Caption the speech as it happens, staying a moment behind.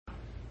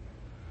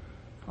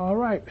All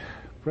right.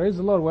 Praise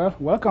the Lord. Well,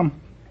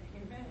 welcome.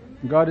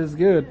 God is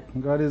good.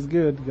 God is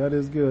good. God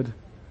is good.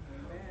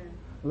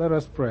 Let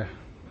us pray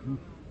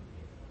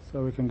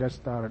so we can get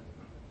started.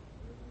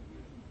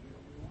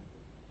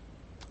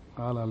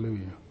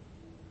 Hallelujah.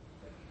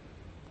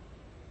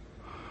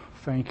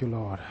 Thank you,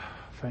 Lord.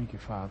 Thank you,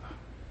 Father.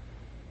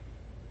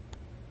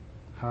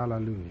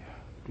 Hallelujah.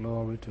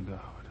 Glory to God.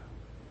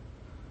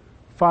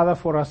 Father,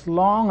 for as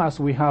long as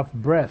we have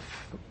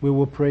breath, we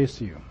will praise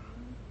you.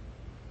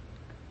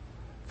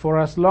 For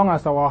as long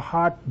as our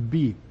heart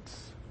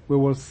beats, we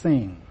will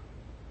sing.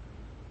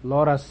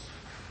 Lord, as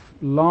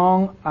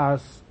long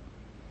as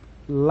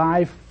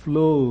life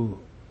flows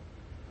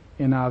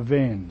in our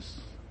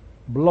veins,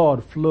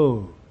 blood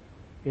flows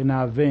in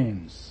our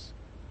veins,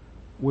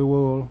 we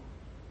will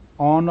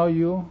honor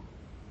you,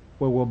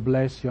 we will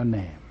bless your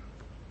name.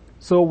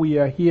 So we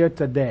are here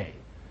today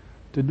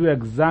to do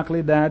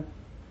exactly that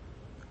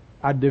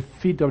at the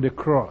feet of the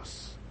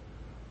cross,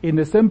 in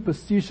the same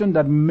position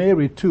that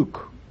Mary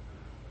took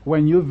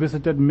when you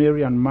visited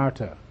Mary and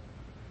Martha.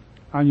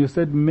 And you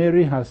said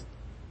Mary has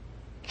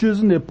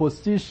chosen a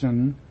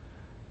position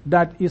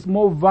that is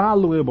more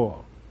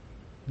valuable,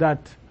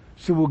 that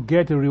she will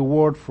get a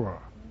reward for.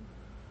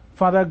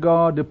 Father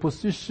God, the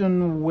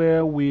position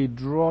where we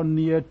draw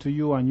near to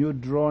you and you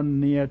draw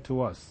near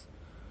to us,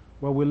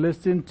 where we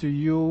listen to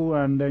you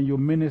and then you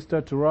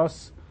minister to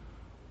us,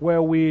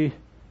 where we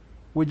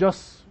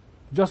just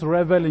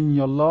revel in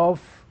your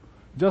love,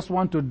 just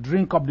want to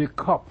drink up the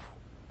cup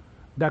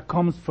that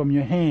comes from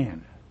your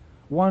hand.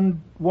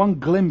 One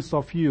glimpse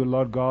of you,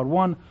 Lord God,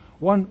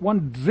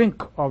 one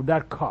drink of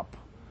that cup.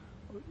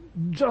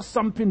 Just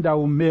something that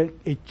will make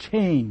a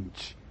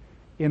change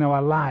in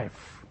our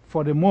life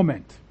for the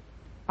moment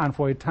and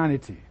for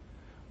eternity.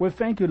 We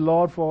thank you,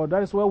 Lord, for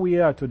that is where we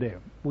are today.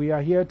 We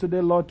are here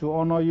today, Lord, to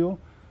honor you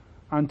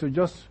and to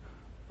just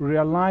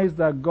realize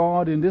that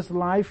God, in this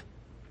life,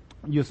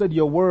 you said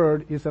your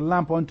word is a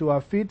lamp unto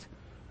our feet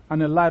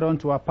and a light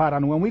unto our path.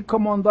 And when we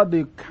come under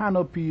the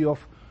canopy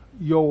of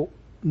your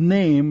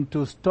name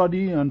to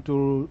study and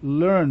to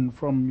learn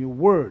from your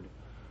word,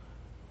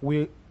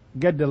 we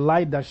get the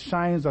light that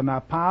shines on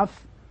our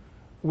path.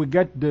 We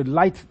get the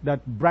light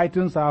that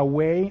brightens our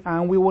way,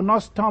 and we will not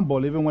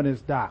stumble even when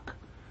it's dark.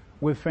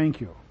 We thank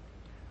you.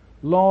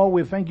 Lord,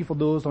 we thank you for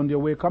those on their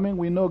way coming.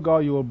 We know, God,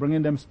 you will bring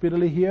them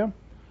speedily here.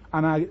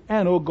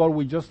 And oh God,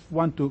 we just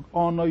want to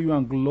honor you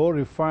and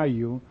glorify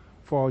you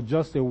for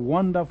just a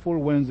wonderful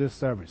Wednesday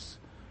service.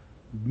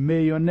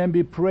 May your name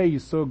be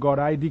praised. So God,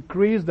 I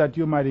decrease that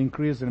you might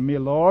increase in me,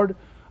 Lord,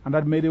 and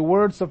that may the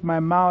words of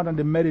my mouth and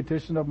the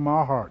meditation of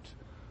my heart,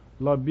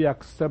 Lord, be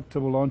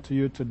acceptable unto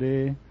you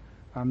today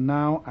and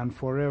now and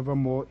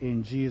forevermore,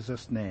 in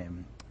Jesus'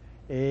 name.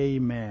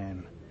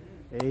 Amen.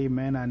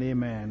 Amen and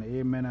amen.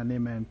 Amen and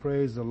amen.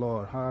 Praise the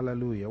Lord.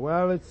 Hallelujah.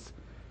 Well, it's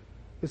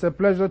a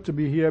pleasure to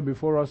be here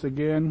before us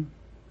again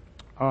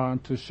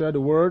to share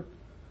the word.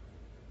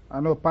 I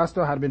know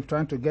Pastor had been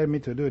trying to get me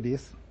to do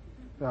this.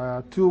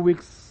 2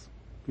 weeks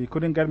he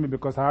couldn't get me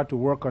because I had to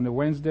work on a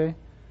Wednesday.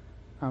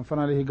 And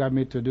finally he got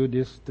me to do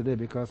this today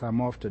because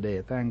I'm off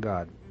today. Thank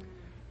God.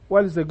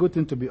 Well, it's a good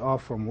thing to be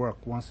off from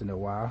work once in a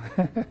while.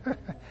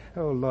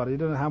 Oh Lord, you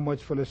don't know how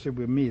much fellowship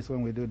we miss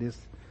when we do this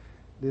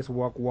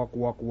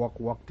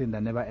walk thing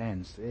that never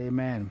ends.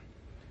 Amen.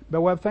 But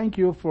well, thank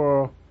you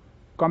for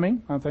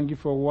coming, and thank you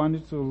for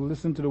wanting to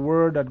listen to the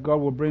word that God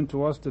will bring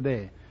to us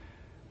today.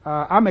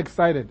 I'm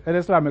excited.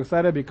 Honestly, I'm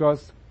excited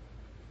because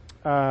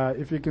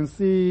if you can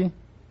see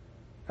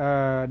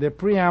the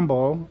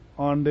preamble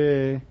on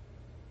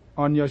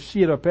your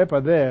sheet of paper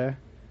there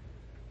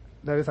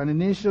is an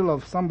initial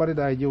of somebody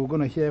that you're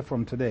going to hear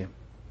from today.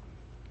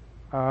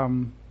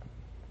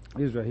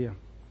 He's right here.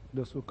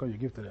 Those who come, you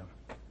give to them.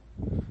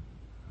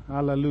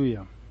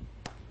 Hallelujah.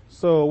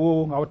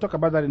 So I'll talk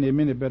about that in a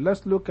minute, but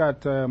let's look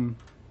at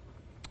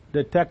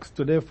the text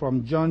today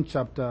from John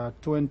chapter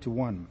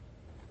 21.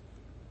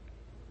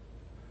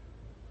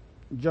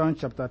 John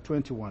chapter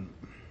 21.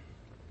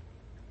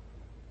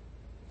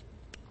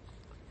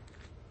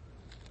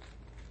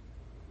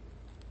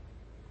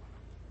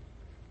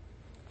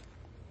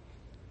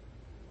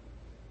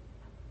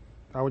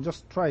 I will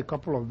just try a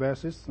couple of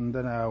verses and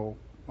then I'll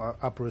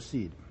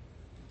proceed.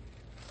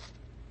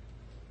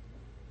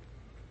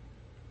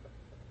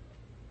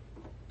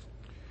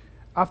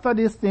 After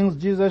these things,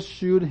 Jesus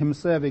shewed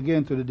himself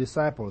again to the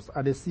disciples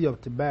at the Sea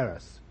of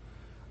Tiberias,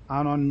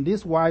 and on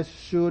this wise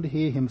shewed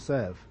he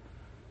himself.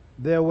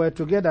 There were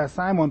together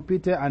Simon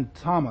Peter and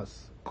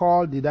Thomas,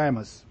 called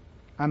Didymus,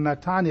 and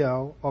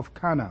Nathanael of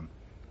Cana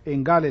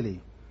in Galilee,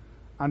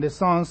 and the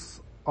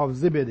sons of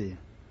Zebedee,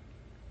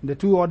 the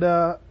two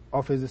other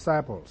of his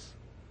disciples.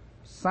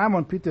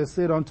 Simon Peter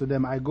said unto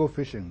them, I go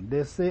fishing.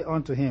 They say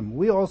unto him,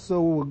 We also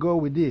will go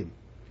with thee.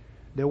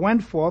 They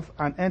went forth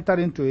and entered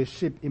into a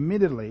ship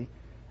immediately,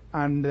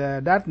 and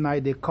that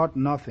night they caught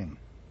nothing.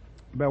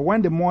 But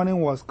when the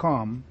morning was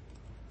come,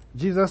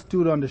 Jesus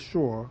stood on the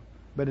shore,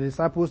 but the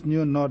disciples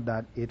knew not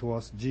that it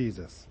was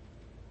Jesus.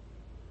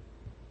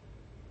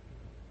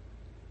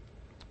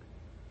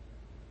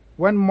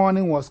 When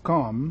morning was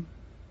come,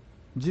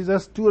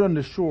 Jesus stood on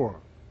the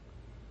shore,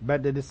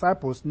 but the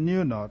disciples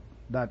knew not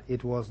that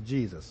it was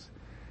Jesus.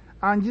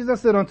 And Jesus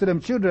said unto them,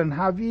 Children,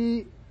 have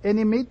ye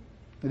any meat?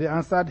 They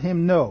answered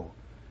him, No.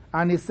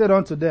 And he said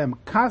unto them,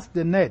 Cast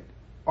the net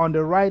on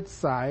the right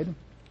side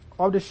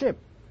of the ship,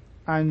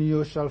 and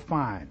you shall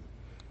find.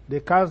 They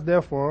cast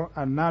therefore,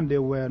 and now they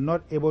were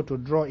not able to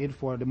draw it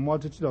for the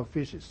multitude of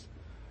fishes.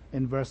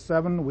 In verse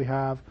 7 we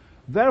have,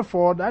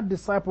 Therefore that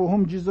disciple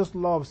whom Jesus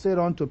loved said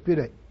unto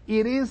Peter,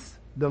 It is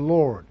the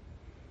Lord.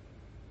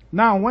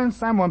 Now when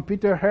Simon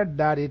Peter heard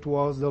that it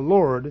was the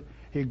Lord,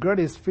 he girt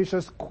his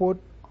fisher's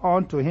coat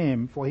unto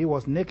him, for he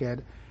was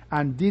naked,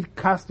 and did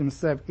cast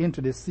himself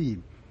into the sea.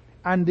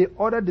 And the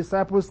other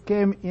disciples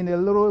came in a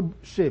little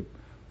ship,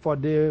 for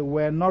they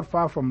were not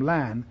far from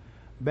land,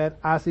 but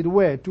as it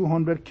were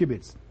 200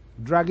 cubits,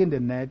 dragging the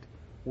net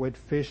with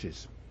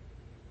fishes.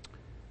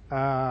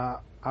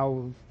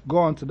 I'll go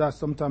on to that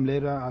sometime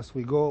later as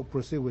we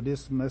proceed with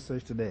this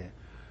message today.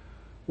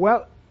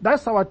 Well,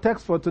 that's our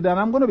text for today, and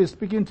I'm going to be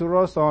speaking to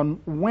us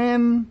on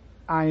when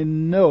I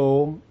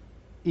know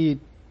it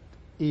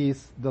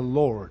is the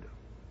Lord.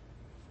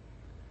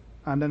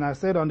 And then I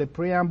said on the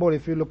preamble,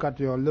 if you look at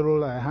your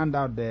little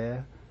handout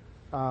there,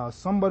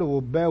 somebody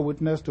will bear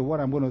witness to what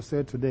I'm going to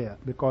say today,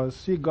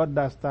 because she got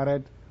that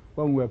started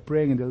when we were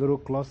praying in the little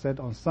closet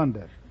on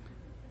Sunday.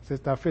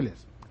 Sister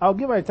Phyllis. I'll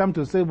give her time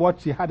to say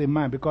what she had in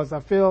mind, because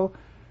I feel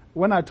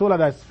when I told her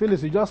that,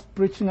 Phyllis, you're just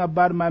preaching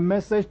about my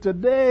message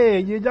today.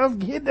 You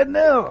just hit the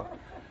nail.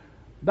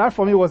 That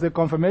for me was a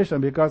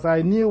confirmation, because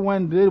I knew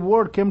when the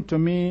word came to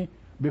me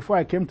before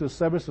I came to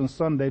service on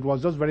Sunday, it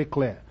was just very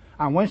clear.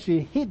 And when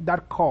she hit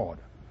that chord,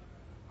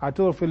 I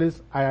told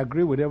Phyllis, I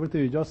agree with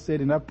everything you just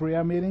said in that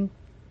prayer meeting,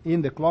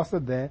 in the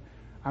closet there,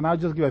 and I'll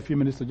just give a few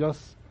minutes to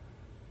just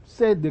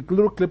say the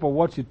little clip of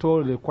what she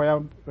told the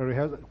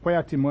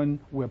choir team when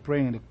we were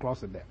praying in the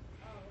closet there.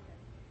 Oh, okay.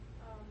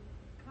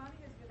 Connie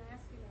has been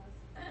asking us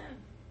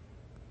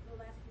the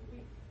last few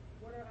weeks,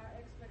 what are our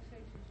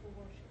expectations for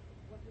worship?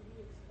 What do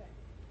we expect?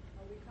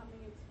 Are we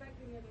coming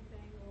expecting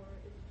anything, or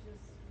is it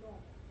just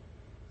normal?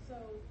 So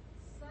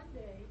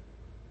Sunday,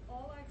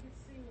 all I could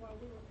see while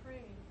we were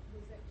praying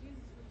was that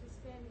Jesus was just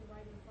standing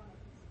right in front of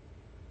us.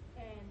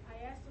 And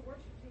I asked the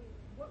worship team,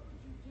 what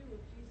would you do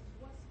if Jesus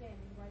was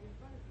standing right in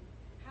front of you?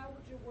 How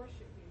would your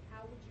worship be?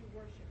 How would you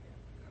worship him?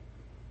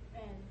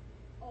 And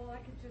all I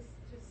could just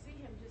see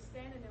him just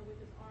standing there with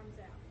his arms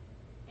out.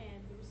 And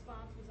the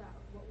response was out.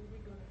 What were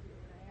we going to do?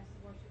 And I asked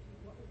the worship team,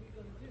 what were we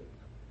going to do?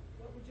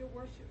 What would your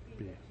worship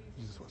be if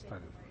Jesus was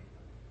standing right in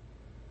front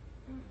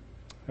of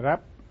you?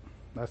 Rap,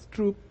 that's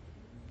true.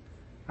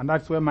 And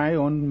that's where my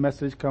own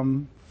message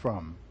comes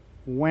from.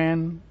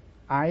 When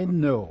I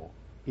know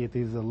it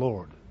is the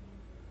Lord,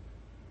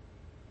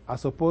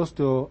 as opposed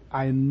to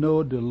I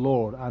know the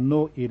Lord, I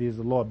know it is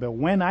the Lord. But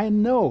when I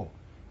know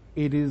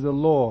it is the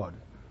Lord,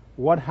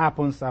 what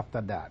happens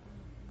after that?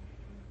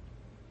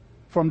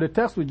 From the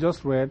text we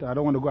just read, I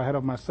don't want to go ahead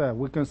of myself,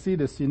 we can see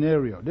the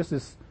scenario. This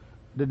is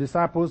the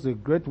disciples, the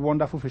great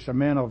wonderful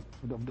fishermen of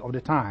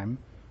the time,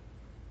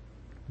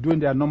 doing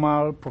their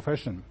normal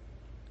profession.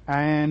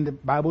 And the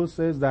Bible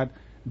says that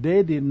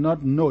they did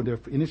not know, the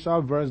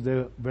initial verse,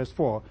 verse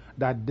 4,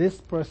 that this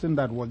person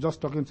that was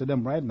just talking to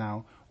them right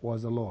now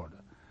was the Lord.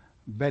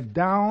 But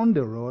down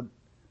the road,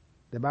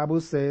 the Bible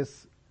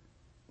says,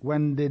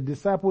 when the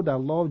disciple that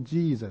loved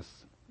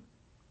Jesus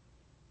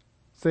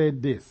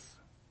said this,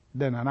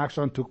 then an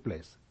action took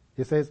place.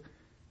 He says,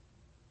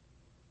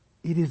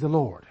 it is the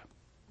Lord.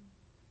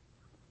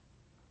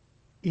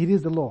 It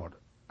is the Lord.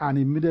 And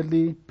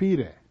immediately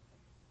Peter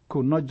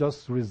could not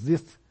just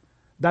resist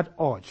that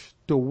urge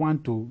to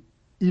want to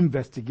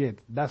investigate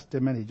that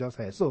statement he just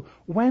had. So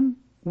when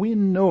we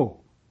know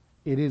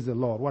it is the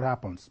Lord, what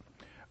happens?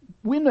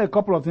 We know a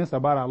couple of things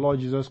about our Lord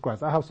Jesus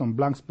Christ. I have some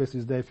blank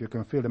spaces there if you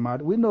can fill them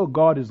out. We know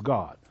God is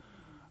God.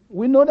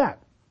 We know that.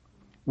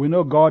 We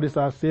know God is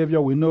our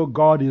Savior. We know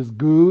God is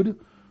good.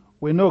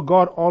 We know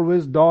God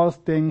always does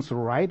things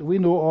right. We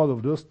know all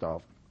of those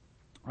stuff.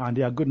 And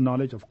they are good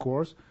knowledge, of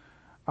course.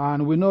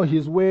 And we know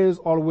His ways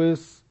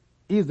always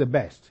is the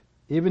best,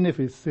 even if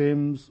it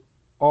seems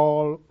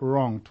all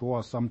wrong to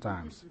us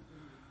sometimes.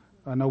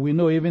 And we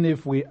know even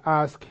if we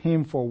ask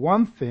Him for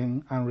one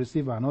thing and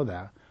receive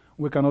another,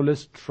 we can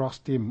always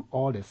trust Him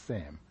all the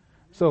same.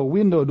 So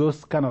we know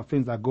those kind of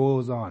things that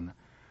goes on.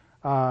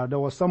 There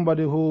was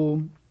somebody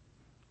who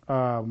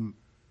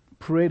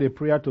prayed a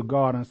prayer to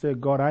God and said,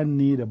 God, I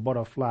need a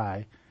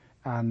butterfly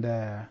and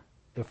a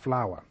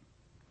flower.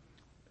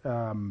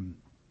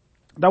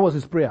 That was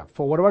his prayer.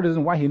 For whatever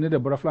reason why he needed a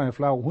butterfly and a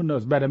flower, who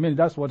knows? But I mean,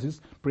 that's what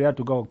his prayer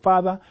to God.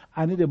 Father,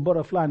 I need a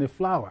butterfly and a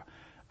flower.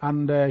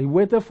 And he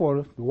waited for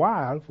a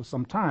while, for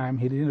some time.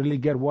 He didn't really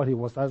get what he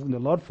was asking the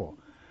Lord for.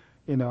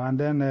 And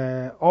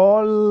then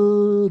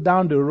all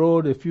down the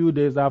road, a few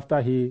days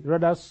after, he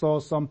rather saw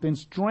something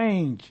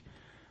strange.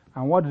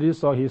 And what did he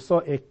saw? He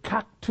saw a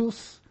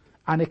cactus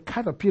and a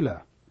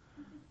caterpillar.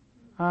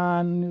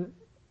 And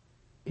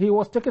he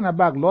was taken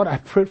aback. Lord, I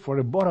prayed for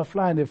a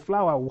butterfly and a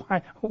flower.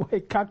 Why a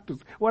cactus?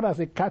 What has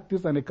a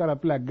cactus and a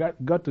caterpillar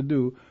got to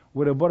do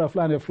with a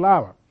butterfly and a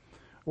flower?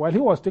 While he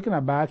was taken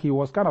aback, he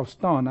was kind of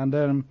stunned. And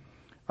then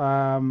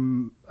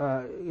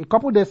a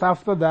couple of days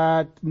after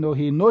that,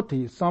 he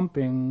noticed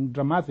something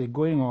dramatic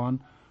going on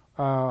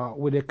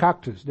with the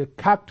cactus. The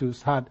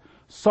cactus had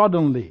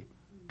suddenly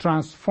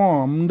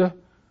transformed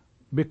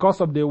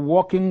because of the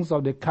workings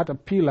of the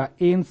caterpillar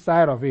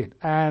inside of it.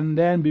 And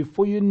then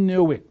before you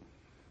knew it,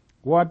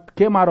 what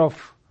came out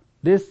of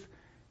this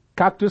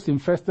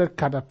cactus-infested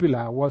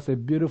caterpillar was a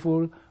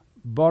beautiful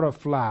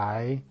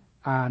butterfly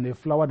and a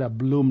flower that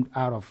bloomed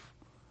out of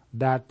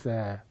that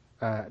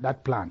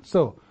plant.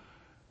 So,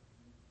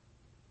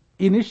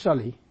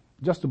 initially,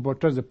 just to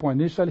buttress the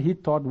point, initially he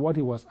thought what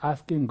he was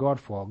asking God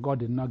for, God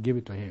did not give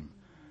it to him.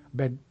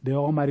 But the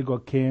Almighty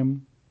God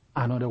came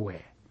another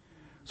way.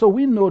 So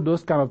we know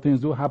those kind of things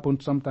do happen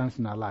sometimes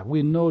in our life.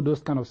 We know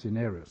those kind of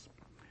scenarios.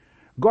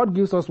 God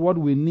gives us what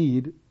we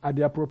need at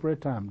the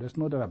appropriate time. There's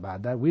no doubt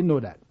about that. We know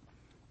that.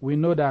 We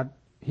know that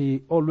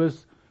he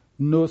always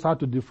knows how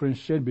to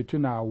differentiate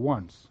between our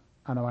wants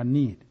and our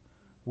need.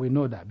 We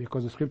know that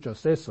because the scripture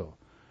says so.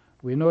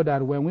 We know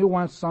that when we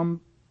want something,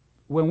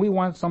 what we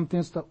want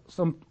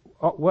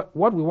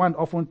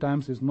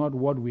oftentimes is not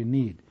what we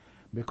need,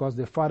 because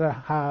the Father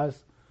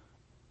has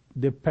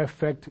the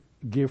perfect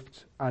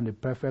gift and the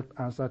perfect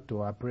answer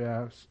to our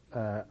prayers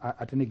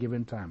at any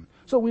given time.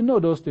 So we know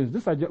those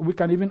things. We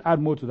can even add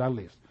more to that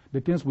list.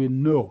 The things we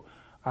know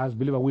as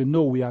believers. We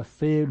know we are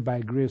saved by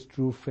grace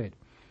through faith.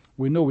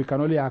 We know we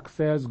can only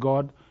access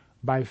God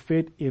by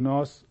faith in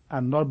us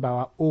and not by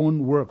our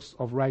own works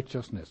of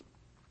righteousness.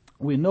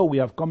 We know we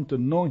have come to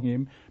know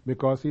him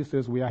because he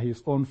says we are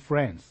his own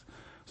friends.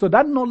 So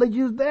that knowledge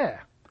is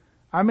there.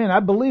 I mean, I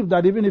believe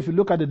that even if you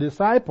look at the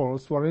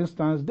disciples, for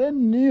instance, they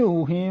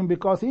knew him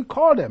because he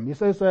called them. He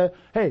says,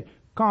 hey,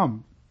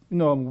 come.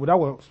 That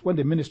was when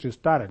the ministry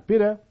started.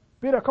 Peter,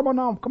 come on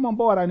now, come on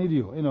board, I need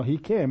you. He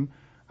came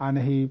and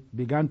he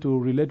began to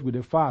relate with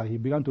the Father. He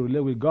began to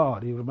relate with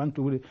God. He began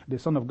to relate with the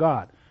Son of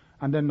God.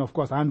 And then, of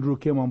course, Andrew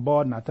came on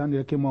board,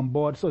 Nathaniel came on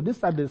board. So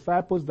these are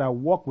disciples that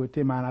walk with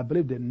him, and I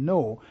believe they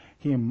know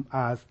him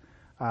as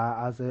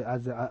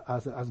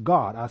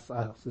God, as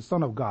the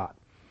Son of God.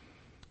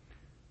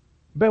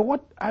 But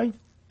what I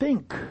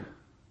think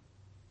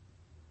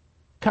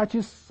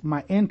catches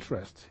my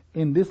interest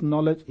in this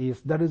knowledge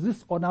is there is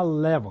this other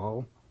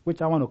level,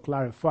 which I want to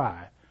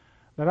clarify,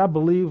 that I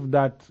believe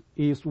that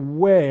is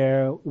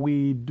where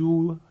we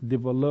do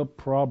develop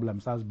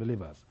problems as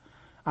believers.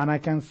 And I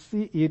can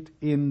see it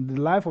in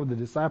the life of the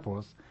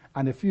disciples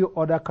and a few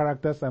other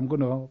characters I'm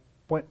going to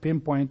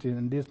pinpoint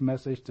in this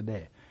message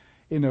today.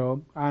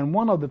 And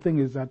one of the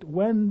things is that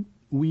when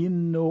we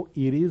know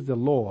it is the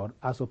Lord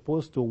as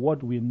opposed to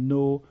what we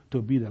know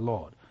to be the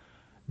Lord,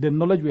 the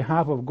knowledge we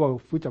have of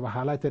God, which I've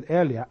highlighted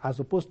earlier,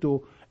 as opposed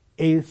to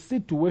a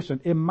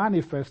situation, a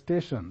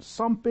manifestation,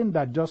 something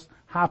that just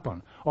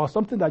happened or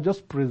something that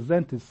just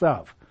presents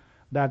itself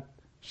that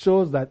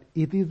shows that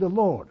it is the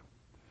Lord.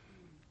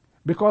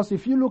 Because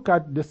if you look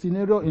at the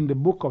scenario in the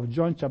book of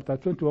John chapter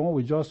 21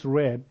 we just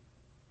read,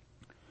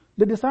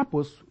 the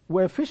disciples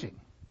were fishing.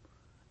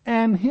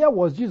 And here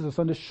was Jesus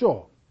on the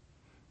shore.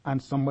 And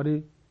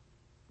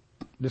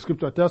the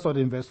scripture tells us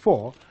in verse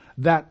 4,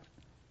 but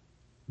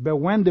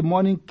when the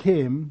morning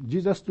came,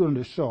 Jesus stood on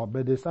the shore,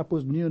 but the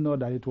disciples knew not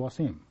that it was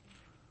him.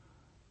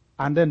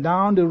 And then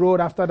down the road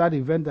after that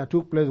event that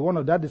took place, one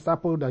of that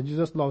disciples that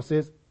Jesus loved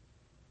says,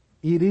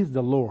 it is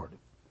the Lord.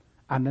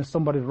 And then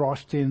somebody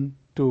rushed in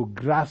to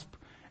grasp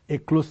a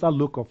closer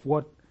look of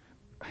what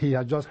he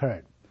had just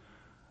heard.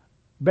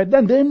 But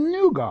then they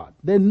knew God.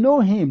 They know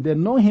him. They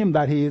know him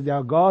that he is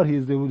their God. He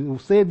is the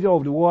Savior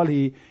of the world.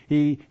 He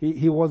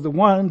was the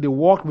one they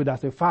walked with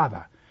as a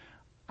father.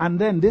 And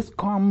then this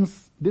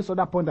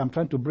other point I'm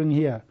trying to bring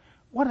here.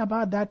 What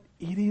about that?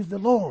 It is the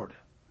Lord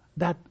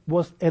that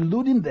was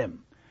eluding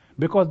them.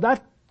 Because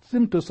that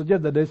seemed to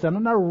suggest that there's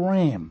another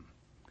realm.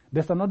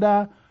 There's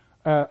another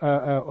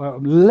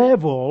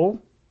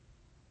level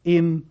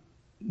in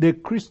the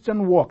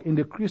Christian walk, in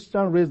the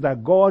Christian race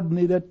that God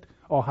needed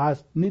or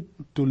has need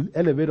to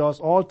elevate us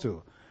all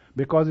to.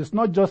 Because it's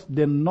not just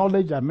the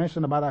knowledge I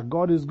mentioned about that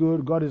God is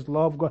good, God is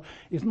love, God.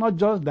 It's not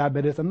just that,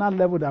 but there's another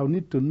level that we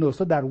need to know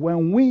so that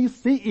when we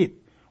see it,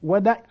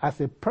 whether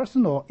as a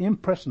personal or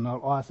impersonal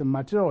or as a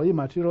material or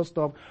immaterial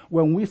stuff,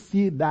 when we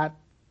see that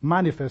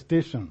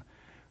manifestation,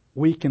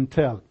 we can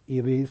tell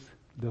it is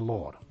the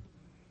Lord.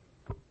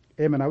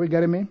 Amen. Are we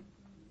getting me?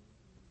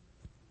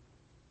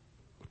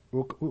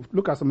 We'll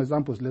look at some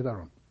examples later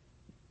on.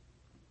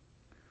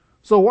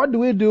 So what do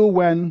we do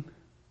when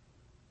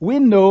we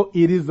know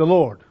it is the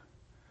Lord?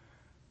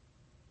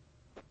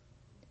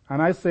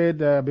 And I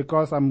said,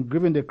 because I'm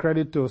giving the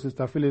credit to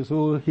Sister Phyllis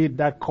who hit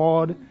that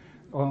chord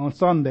on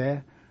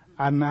Sunday,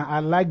 and I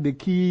like the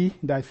key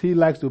that she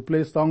likes to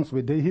play songs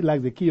with. He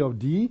likes the key of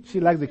D. She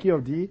likes the key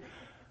of D.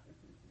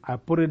 I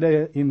put it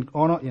there in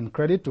honor, in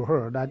credit to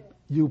her, that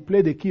you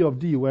play the key of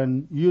D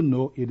when you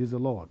know it is the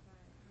Lord.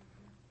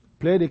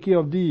 Play the key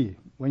of D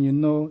when you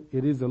know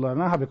it is the Lord.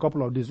 And I have a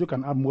couple of these. You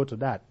can add more to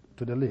that,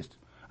 to the list.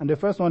 And the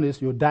first one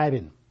is you dive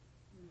in.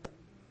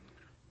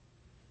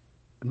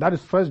 And that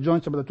is 1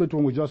 John chapter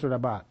 21 we just read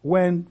about.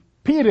 When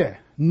Peter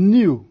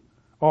knew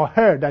or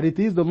heard that it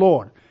is the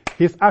Lord,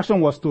 his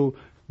action was to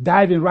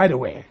dive in right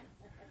away.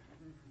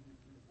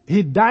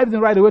 He dived in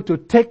right away to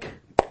take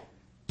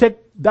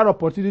that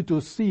opportunity to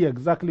see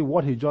exactly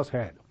what he just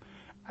heard.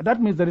 And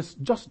that means there is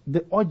just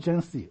the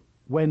urgency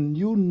when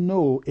you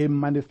know a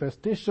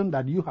manifestation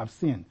that you have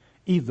seen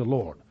is the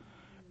Lord.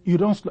 We're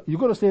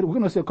going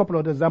to say a couple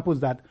of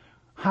examples that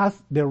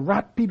has the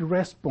rapid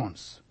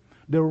response,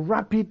 the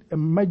rapid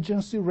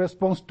emergency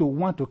response to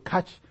want to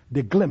catch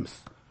the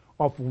glimpse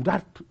of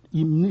that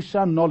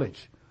initial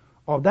knowledge,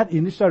 of that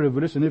initial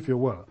revelation, if you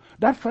will.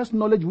 That first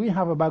knowledge we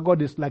have about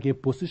God is like a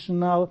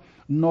positional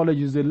knowledge,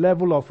 is a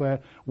level of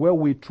where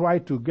we try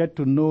to get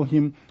to know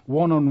Him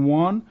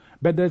one-on-one.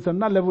 But there's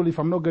another level, if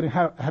I'm not getting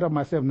ahead of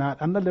myself now,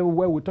 another level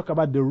where we talk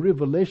about the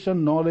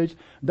revelation knowledge,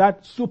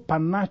 that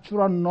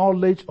supernatural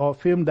knowledge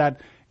of Him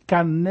that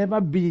can never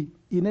be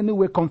in any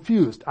way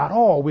confused at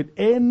all with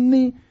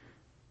any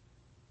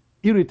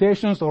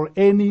irritations or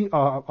any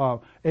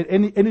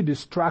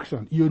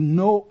distraction. You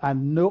know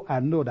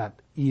that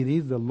it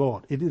is the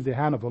Lord. It is the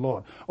hand of the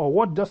Lord. Or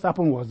what just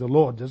happened was the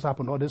Lord just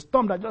happened. Or the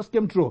storm that just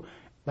came through,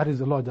 that is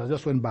the Lord that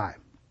just went by.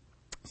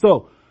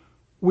 So,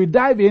 we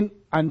dive in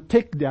and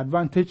take the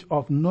advantage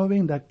of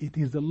knowing that it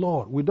is the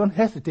Lord. We don't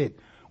hesitate.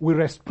 We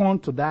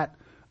respond to that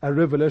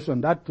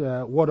revelation, that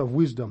word of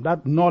wisdom,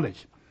 that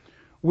knowledge.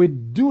 We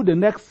do the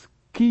next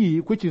key,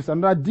 which is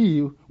another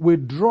D. We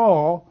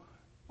draw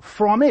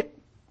from it.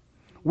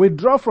 We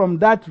draw from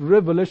that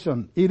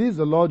revelation. It is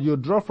the Lord. You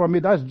draw from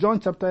it. That's John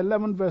chapter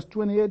 11, verse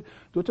 28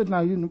 to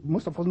 29.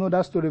 Most of us know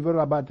that story very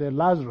well about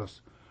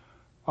Lazarus.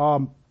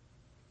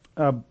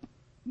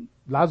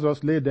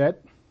 Lazarus lay dead,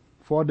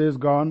 4 days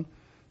gone.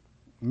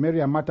 Mary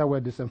and Martha were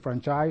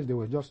disenfranchised. They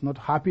were just not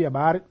happy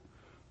about it.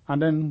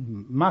 And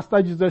then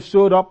Master Jesus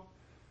showed up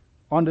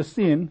on the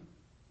scene.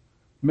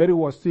 Mary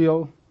was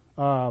still,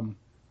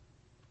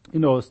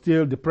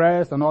 still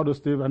depressed and all those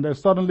things. And then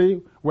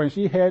suddenly, when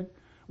she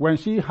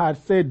had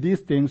said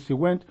these things, she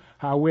went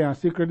her way and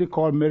secretly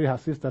called Mary, her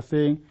sister,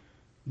 saying,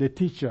 the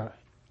teacher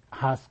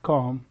has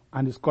come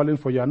and is calling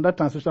for you. And that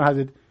translation has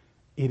it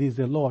is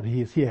the Lord.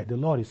 He is here. The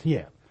Lord is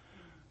here.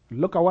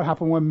 Look at what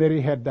happened when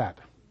Mary heard that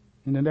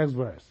in the next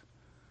verse.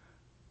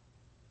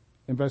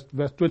 In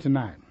verse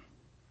 29.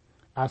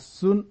 As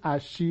soon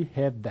as she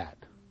heard that,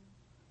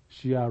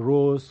 she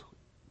arose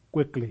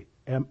quickly.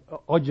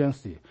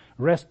 Urgency.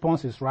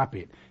 Response is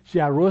rapid. She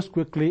arose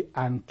quickly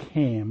and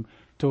came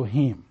to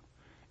him.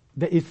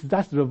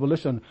 That's the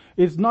revelation.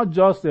 It's not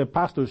just the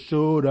pastor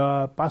showed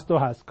up, pastor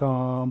has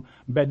come,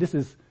 but this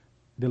is,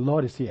 the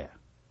Lord is here.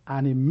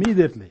 And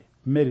immediately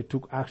Mary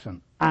took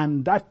action.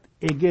 And that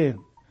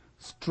again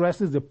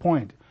stresses the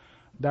point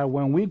that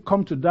when we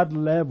come to that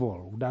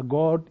level that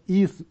God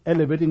is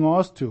elevating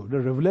us to, the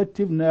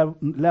revelative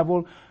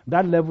level,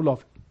 that level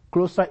of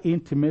closer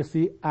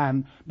intimacy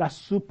and that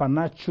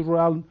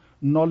supernatural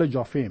knowledge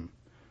of Him,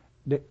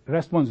 the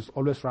response is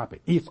always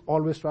rapid. It's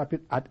always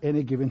rapid at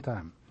any given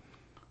time.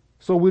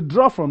 So we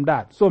draw from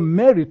that. So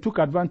Mary took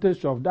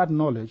advantage of that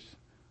knowledge,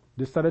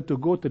 decided to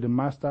go to the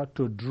Master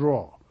to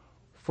draw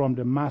from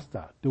the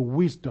Master the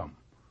wisdom,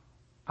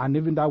 and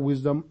even that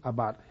wisdom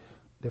about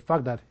the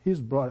fact that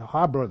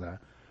her brother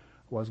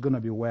was going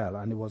to be well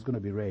and he was going to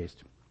be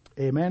raised.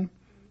 Amen.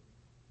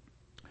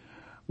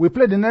 We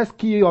play the next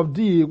key of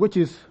D, which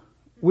is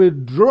we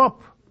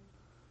drop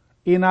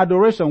in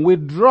adoration. We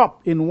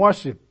drop in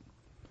worship.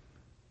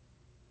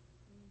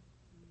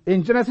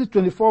 In Genesis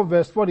 24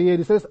 verse 48,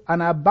 it says,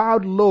 and I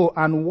bowed low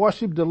and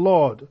worshipped the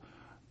Lord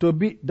to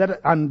be that,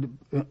 and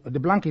the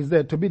blank is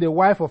there, to be the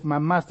wife of my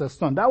master's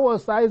son. That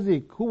was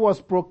Isaac who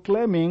was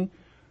proclaiming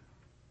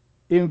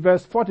in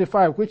verse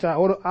 45, which I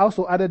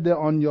also added there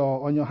on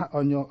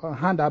your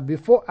handout.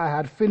 Before I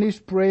had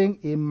finished praying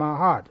in my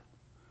heart,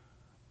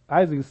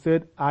 Isaac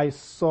said, I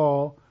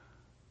saw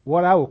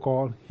what I would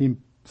call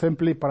him,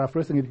 simply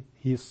paraphrasing it,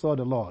 he saw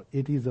the Lord.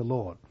 It is the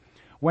Lord.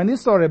 When he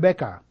saw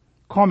Rebekah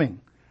coming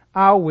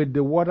out with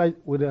a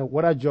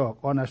water jug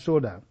on her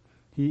shoulder,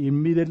 he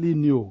immediately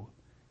knew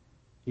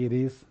it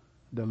is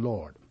the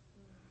Lord.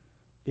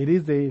 It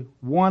is the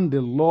one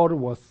the Lord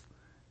was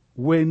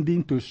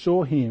waiting to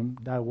show him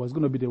that was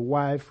going to be the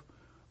wife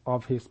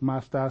of his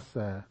master's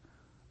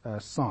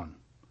son.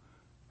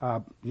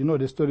 You know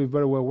the story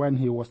very well when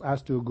he was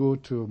asked to go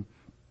to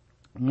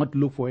not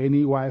look for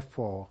any wife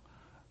for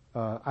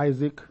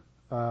Isaac.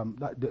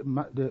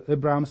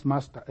 Abraham's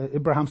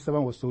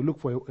servant was to look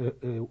for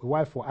a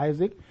wife for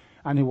Isaac,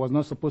 and he was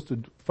not supposed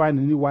to find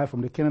any wife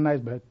from the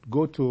Canaanites, but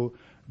go to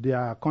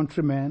their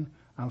countrymen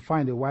and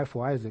find a wife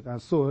for Isaac.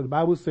 And so the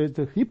Bible says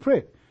that he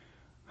prayed.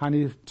 And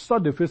he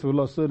sought the face of the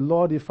Lord. So,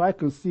 Lord, if I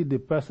can see the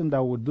person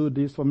that would do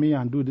this for me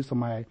and do this for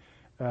my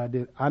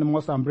the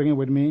animals I'm bringing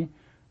with me,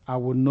 I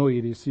will know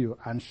it is you.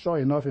 And sure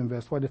enough, in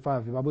verse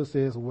 45, the Bible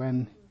says,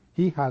 when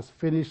he has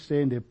finished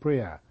saying the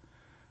prayer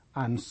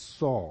and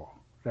saw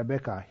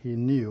Rebekah, he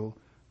knew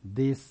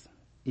this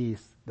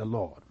is the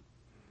Lord.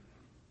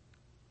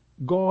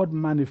 God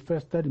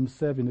manifested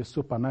himself in a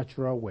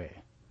supernatural way.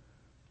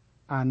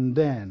 And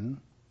then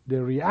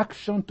the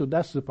reaction to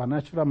that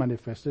supernatural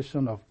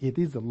manifestation of it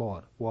is the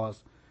Lord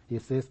was, he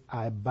says,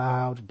 I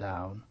bowed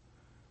down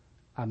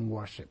and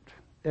worshipped.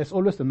 There's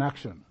always an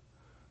action.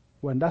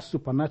 When that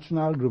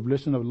supernatural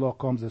revelation of the Lord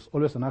comes, there's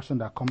always an action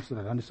that comes to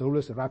that, and it's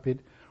always a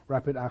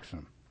rapid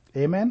action.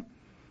 Amen?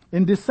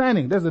 In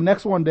discerning, there's the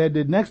next one there.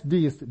 The next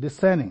D is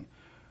discerning.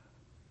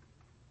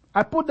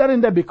 I put that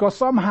in there because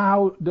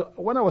somehow,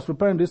 when I was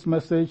preparing this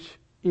message,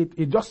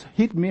 it just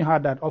hit me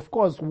hard that, of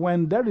course,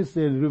 when there is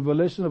a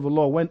revelation of the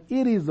Lord, when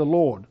it is the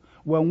Lord,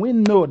 when we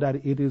know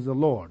that it is the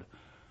Lord,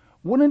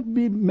 wouldn't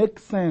it make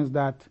sense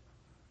that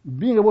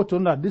being able to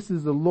know that this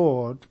is the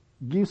Lord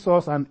gives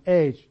us an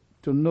edge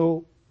to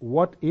know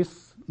what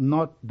is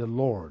not the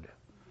Lord?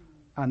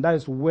 And that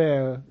is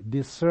where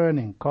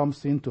discerning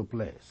comes into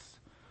place.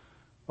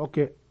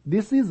 Okay,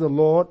 this is the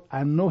Lord.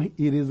 I know it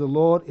is the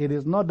Lord. It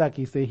is not that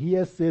he say,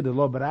 here say the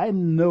Lord, but I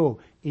know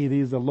it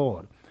is the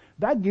Lord.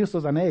 That gives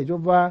us an edge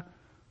over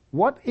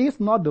what is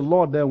not the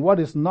Lord, then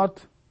what is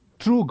not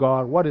true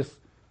God, what is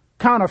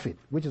counterfeit,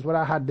 which is what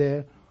I had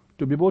there,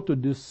 to be able to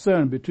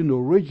discern between the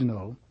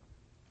original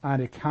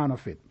and a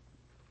counterfeit.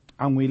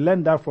 And we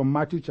learned that from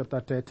Matthew chapter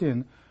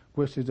 13,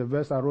 which is the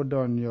verse I wrote down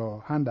on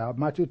your handout,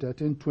 Matthew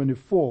 13,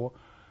 24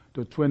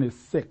 to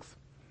 26.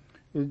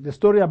 The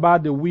story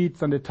about the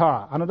wheat and the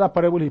tar. Another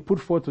parable he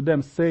put forth to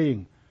them,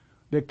 saying,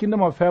 the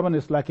kingdom of heaven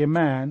is like a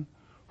man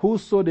who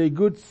sowed a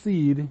good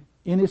seed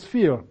in his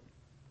field.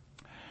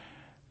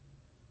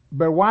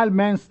 But while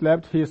men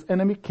slept, his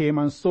enemy came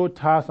and sowed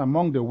tares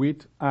among the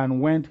wheat and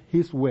went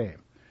his way.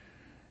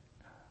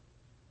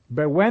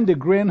 But when the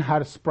grain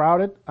had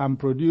sprouted and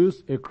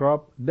produced a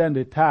crop, then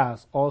the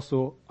tares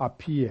also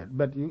appeared.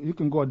 But you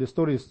can go, the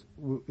story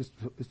is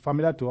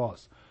familiar to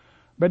us.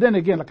 But then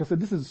again, like I said,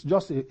 this is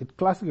just a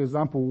classic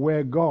example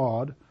where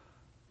God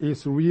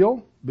is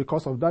real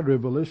because of that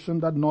revelation,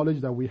 that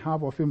knowledge that we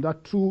have of him,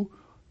 that true,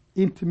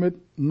 intimate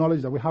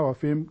knowledge that we have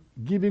of him,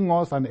 giving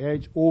us an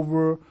edge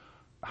over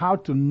how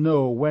to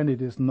know when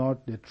it is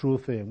not the true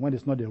thing, when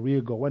it's not the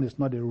real God, when it's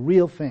not the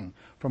real thing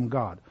from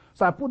God.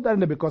 So I put that in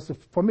there because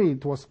for me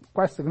it was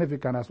quite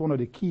significant as one of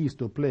the keys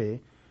to play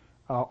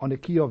on the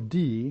key of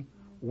D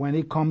when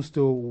it comes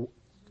to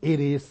it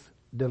is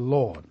the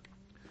Lord.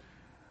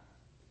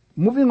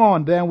 Moving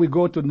on, then we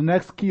go to the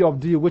next key of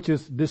D, which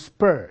is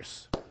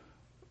disperse.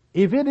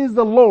 If it is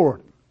the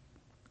Lord,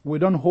 we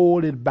don't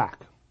hold it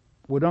back.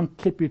 We don't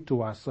keep it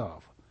to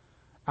ourselves.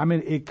 I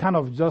mean, it kind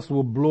of just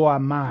will blow our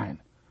mind.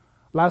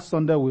 Last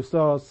Sunday we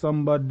saw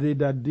somebody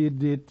that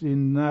did it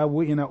in our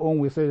own.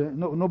 We said,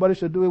 no, nobody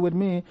should do it with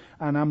me,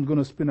 and I'm going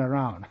to spin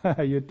around.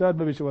 You thought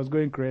maybe she was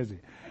going crazy.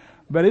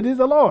 But it is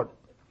the Lord.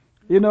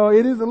 You know,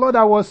 it is the Lord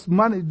that was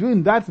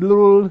doing that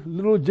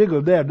little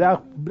jiggle there.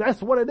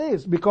 That's what it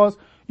is, because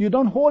you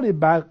don't hold it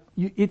back.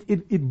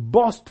 It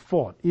bursts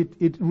forth.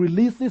 It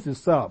releases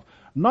itself,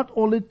 not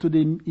only to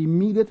the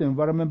immediate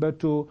environment, but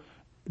to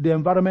the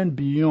environment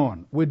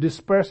beyond. We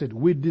disperse it.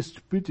 We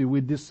distribute it.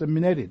 We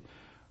disseminate it.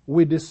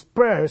 We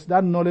disperse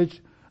that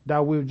knowledge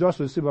that we've just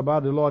received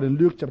about the Lord. In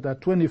Luke chapter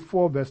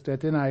 24, verse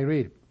 13, I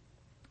read.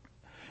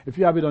 If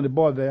you have it on the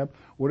board there,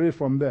 we'll read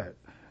from there.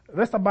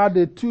 Rest about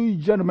the two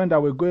gentlemen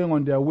that were going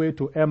on their way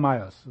to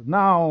Emmaus.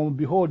 Now,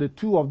 behold, the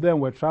two of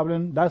them were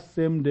traveling that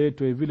same day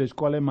to a village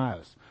called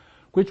Emmaus,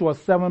 which was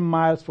 7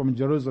 miles from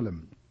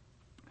Jerusalem.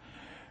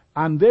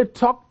 And they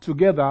talked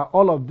together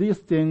all of these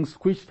things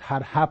which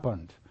had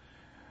happened.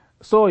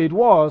 So it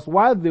was,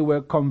 while they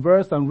were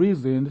conversed and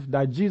reasoned,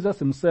 that Jesus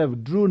himself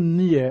drew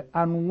near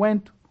and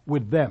went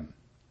with them.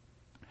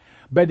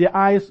 But their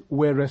eyes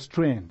were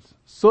restrained,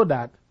 so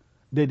that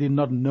they did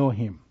not know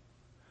him.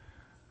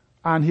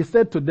 And he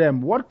said to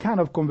them, what kind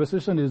of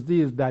conversation is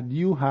this that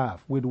you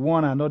have with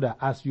one another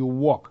as you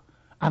walk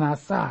and are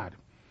sad?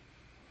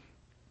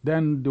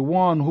 Then the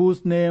one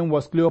whose name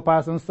was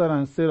Cleopas answered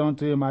and said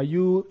unto him, are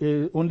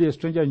you only a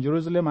stranger in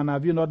Jerusalem, and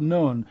have you not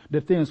known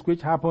the things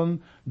which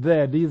happen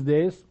there these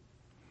days?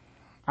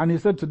 And he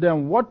said to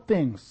them, what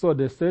things? So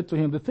they said to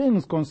him, the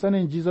things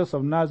concerning Jesus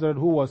of Nazareth,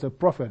 who was a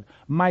prophet,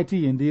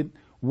 mighty indeed,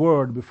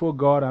 word before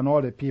God and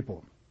all the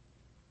people.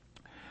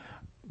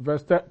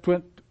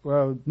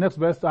 Next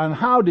verse, and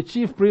how the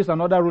chief priests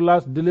and other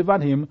rulers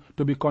delivered him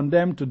to be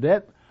condemned to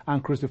death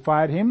and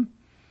crucified him.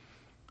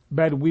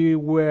 But we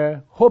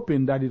were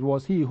hoping that it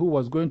was he who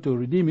was going to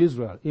redeem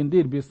Israel.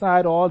 Indeed,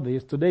 beside all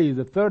this, today is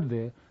the 3rd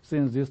day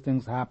since these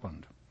things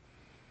happened.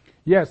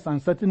 Yes,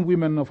 and certain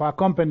women of our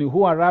company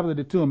who arrived at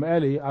the tomb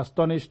early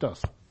astonished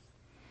us.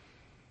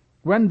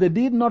 When they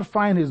did not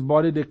find his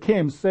body, they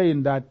came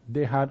saying that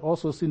they had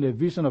also seen a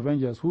vision of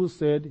angels who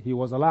said he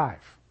was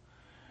alive.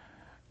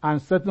 And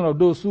certain of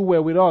those who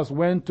were with us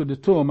went to the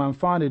tomb and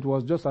found it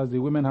was just as the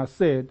women had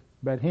said,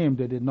 but him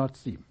they did not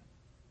see.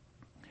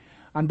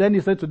 And then he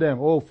said to them,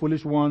 O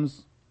foolish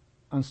ones,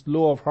 and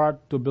slow of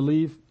heart to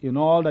believe in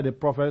all that the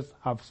prophets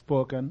have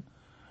spoken.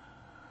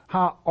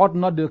 How ought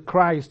not the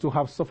Christ to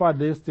have suffered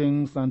these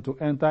things and to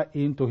enter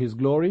into his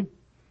glory?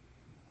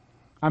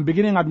 And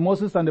beginning at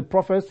Moses and the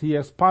prophets, he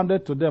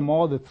expounded to them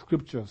all the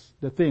scriptures,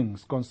 the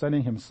things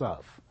concerning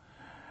himself.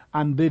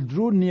 And they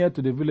drew near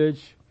to the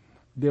village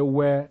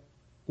where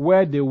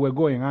they were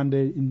going, and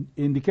they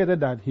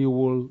indicated that he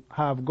would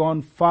have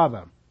gone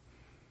farther.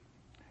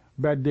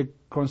 But they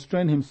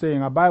constrained him,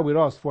 saying, "Abide with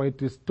us, for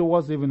it is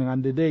towards evening,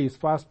 and the day is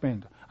fast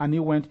spent." And he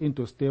went in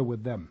to stay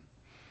with them.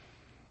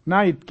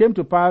 Now it came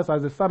to pass,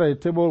 as they sat at the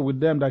table with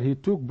them, that he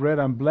took bread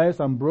and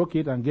blessed and broke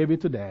it and gave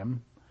it to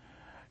them.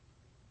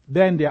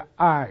 Then their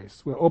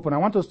eyes were open. I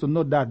want us to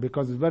note that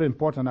because it's very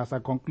important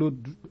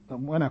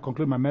when I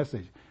conclude my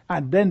message.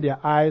 And then their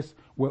eyes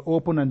were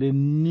open and they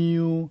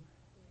knew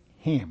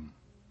him.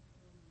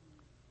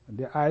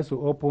 Their eyes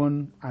were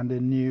open and they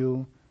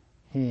knew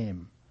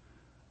him.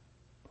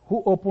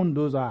 Who opened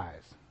those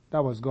eyes?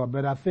 That was God.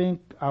 But I think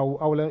I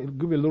will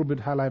give you a little bit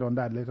highlight on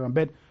that later on.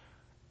 But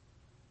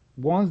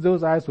once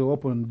those eyes were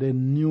opened, they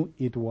knew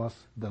it was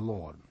the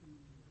Lord.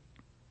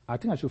 I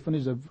think I should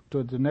finish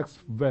to the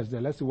next verse there.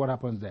 Let's see what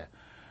happens there.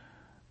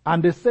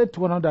 And they said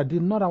to one another,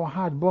 "Did not our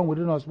heart burn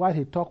within us while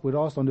he talked with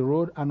us on the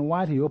road and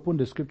while he opened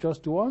the scriptures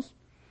to us?"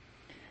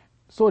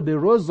 So they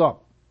rose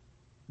up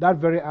that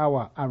very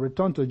hour and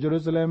returned to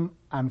Jerusalem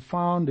and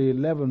found the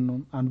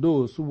 11 and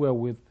those who were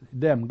with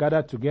them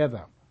gathered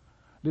together.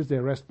 This is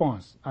the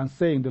response. And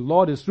saying, "The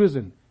Lord is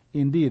risen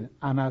indeed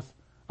and has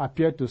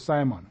appeared to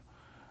Simon."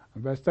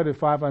 Verse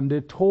 35, and they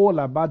told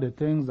about the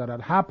things that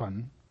had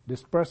happened,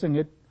 dispersing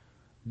it,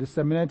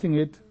 disseminating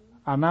it,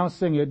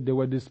 announcing it. They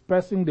were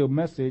dispersing the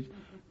message.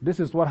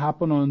 This is what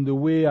happened on the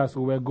way as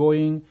we were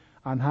going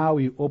and how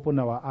he opened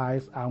our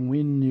eyes and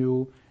we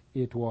knew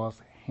it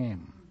was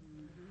him.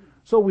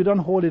 So we don't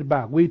hold it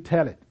back. We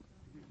tell it.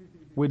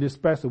 We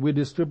disperse it. We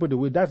distribute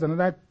it. That's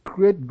another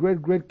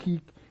great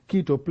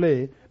key to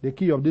play, the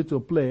key of this to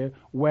play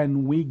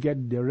when we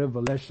get the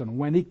revelation,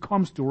 when it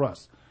comes to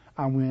us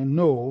and we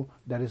know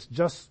that it's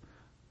just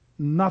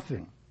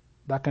nothing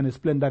that can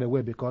explain that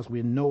away because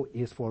we know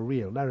it's for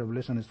real. That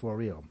revelation is for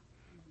real.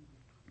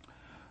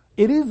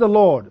 It is the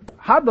Lord.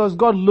 How does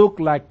God look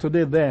like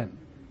today then?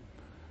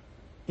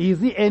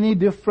 Is he any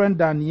different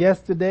than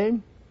yesterday?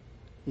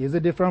 Is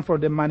it different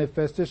from the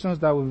manifestations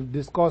that we've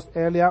discussed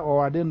earlier,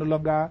 or are they no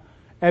longer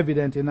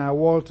evident in our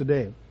world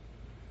today?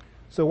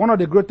 So one of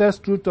the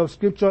greatest truths of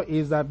Scripture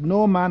is that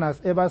no man has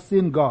ever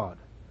seen God,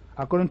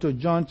 according to 1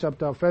 John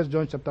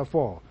chapter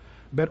 4.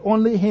 But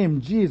only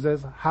him,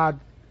 Jesus, who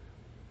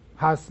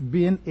has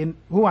been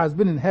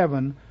in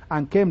heaven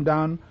and came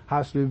down,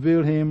 has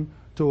revealed him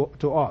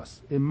to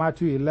us. In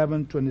Matthew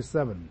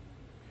 11:27.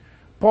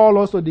 Paul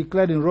also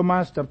declared in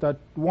Romans chapter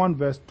 1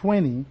 verse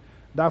 20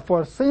 that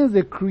for since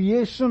the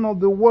creation of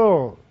the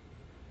world,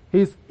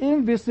 his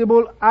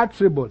invisible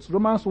attributes,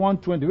 Romans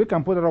 1:20, we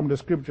can put it on the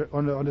scripture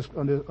on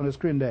the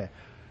screen there.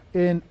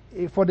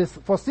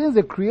 For since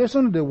the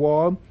creation of the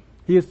world,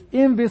 his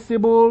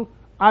invisible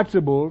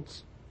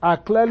attributes are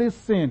clearly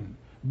seen,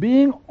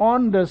 being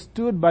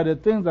understood by the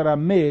things that are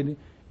made,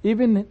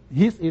 even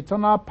his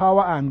eternal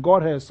power and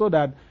Godhead, so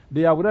that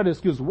they are without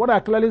excuse. What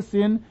are clearly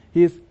seen?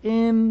 His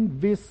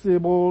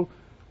invisible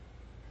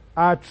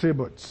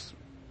attributes.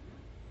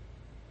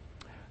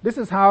 This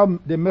is how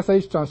the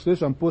Message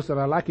translation puts it.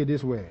 I like it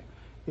this way.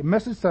 The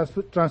Message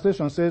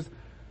translation says,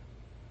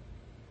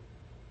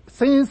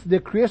 since the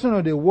creation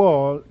of the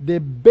world, the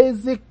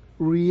basic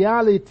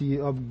reality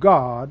of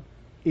God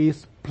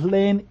is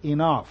plain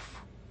enough.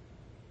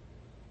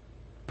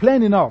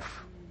 Plain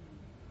enough.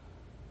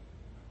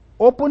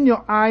 Open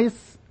your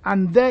eyes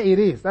and there it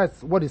is.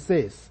 That's what it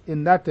says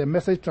in that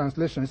Message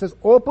translation. It says,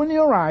 open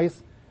your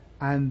eyes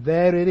and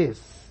there it is.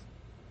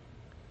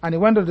 And he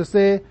went on to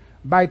say,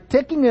 by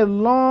taking a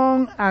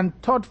long and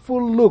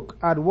thoughtful look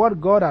at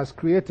what God has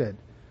created,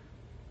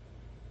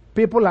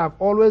 people have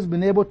always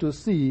been able to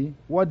see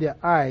what their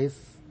eyes,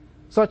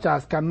 such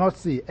as cannot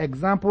see.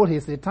 Example,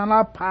 his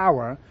eternal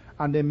power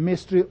and the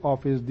mystery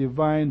of his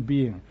divine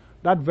being.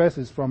 That verse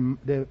is from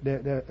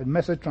the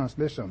Message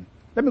translation.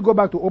 Let me go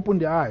back to open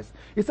the eyes.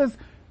 It says,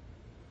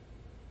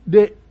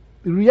 the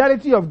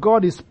reality of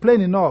God is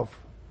plain enough.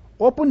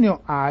 Open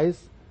your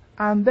eyes,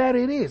 and there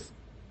it is.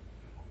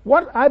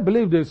 What I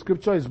believe the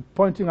scripture is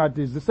pointing at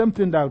is the same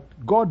thing that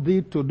God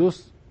did to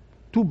those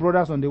two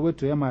brothers on the way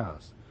to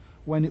Emmaus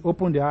when he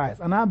opened their eyes.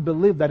 And I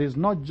believe that it's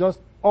not just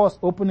us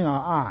opening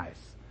our eyes.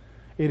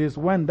 It is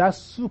when that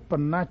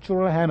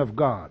supernatural hand of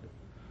God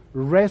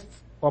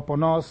rests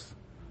upon us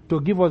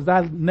to give us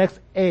that next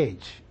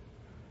edge.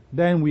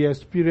 Then we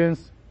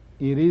experience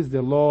it is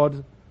the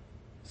Lord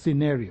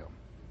scenario.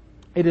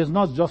 It is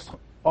not just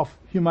of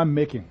human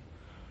making.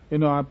 You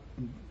know,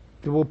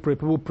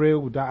 people pray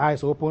with their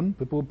eyes open.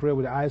 People pray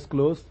with their eyes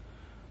closed.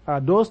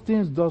 Those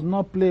things does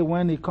not play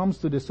when it comes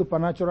to the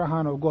supernatural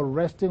hand of God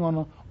resting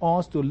on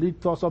us to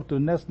lead us up to the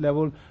next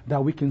level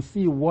that we can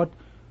see what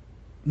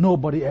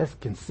nobody else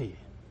can see.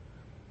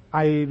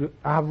 I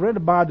have read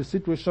about the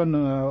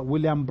situation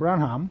William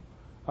Branham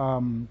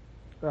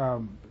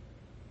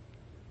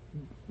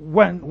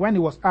when he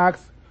was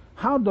asked,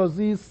 how does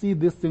he see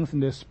these things in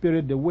the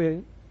spirit the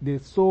way they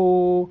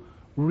so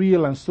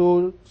real and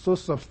so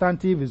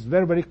substantive. It's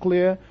very, very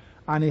clear.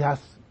 And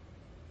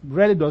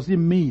rarely does he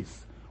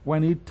miss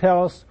when he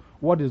tells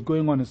what is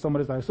going on in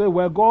somebody's life. So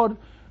where God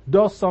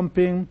does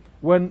something,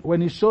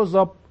 when he shows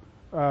up,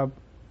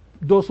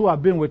 those who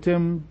have been with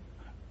him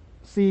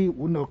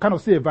kind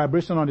of see a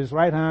vibration on his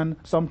right hand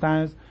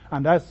sometimes,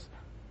 and that's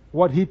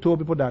what he told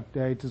people, that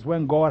it is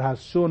when God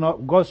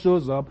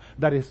shows up,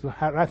 that his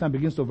right hand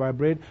begins to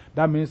vibrate.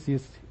 That means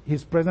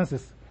his presence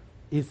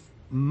is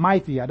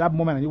mighty at that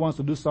moment, and he wants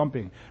to do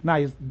something. Now,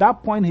 at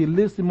that point, he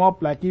lifts him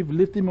up like if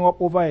lifting him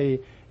up over a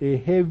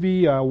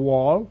heavy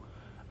wall,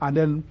 and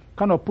then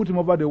kind of put him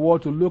over the wall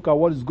to look at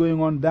what is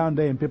going on down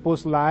there in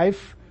people's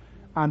life.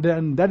 And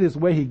then that is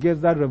where he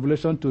gets that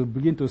revelation to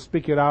begin to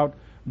speak it out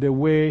the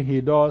way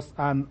he does.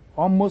 And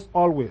almost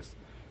always,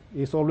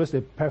 it's always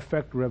a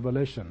perfect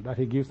revelation that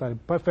he gives, a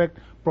perfect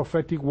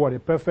prophetic word, a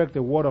perfect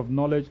word of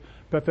knowledge,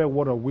 perfect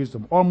word of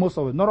wisdom. Almost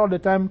always. Not all the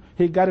time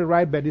he got it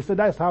right, but he said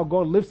that's how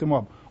God lifts him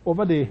up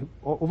over the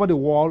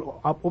wall,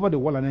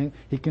 and then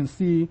he can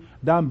see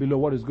down below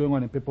what is going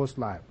on in people's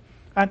life.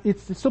 And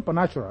it's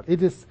supernatural.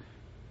 It is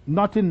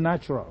nothing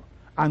natural.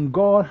 And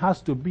God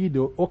has to be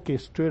the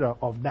orchestrator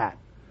of that.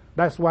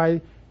 That's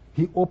why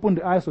he opened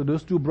the eyes of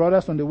those two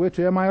brothers on the way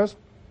to Emmaus.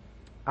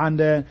 And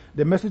the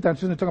Message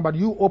translation is talking about,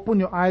 you open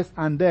your eyes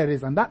and there it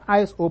is. And that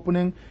eyes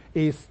opening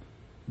is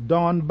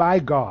done by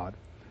God.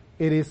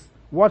 It is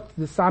what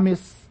the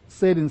psalmist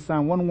said in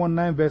Psalm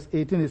 119 verse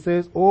 18. It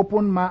says,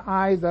 open my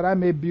eyes that I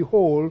may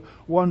behold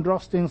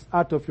wondrous things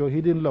out of your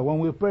hidden love. When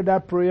we pray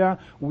that prayer,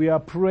 we are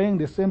praying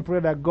the same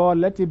prayer that God,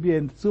 let it be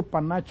a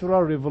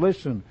supernatural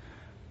revelation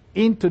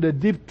into the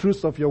deep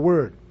truths of your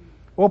word.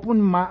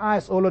 Open my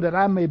eyes, O Lord, that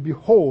I may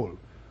behold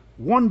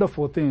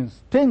wonderful things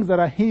that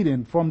are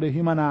hidden from the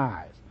human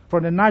eyes,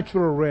 from the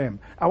natural realm.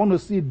 I want to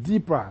see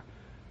deeper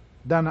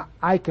than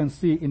I can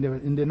see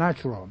in the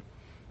natural.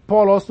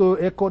 Paul also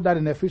echoed that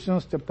in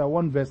Ephesians chapter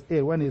 1 verse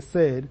 8 when he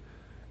said,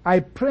 I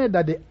pray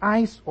that the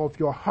eyes of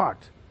your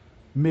heart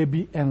may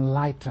be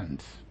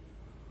enlightened.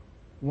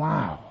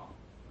 Wow.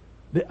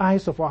 The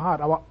eyes of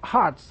our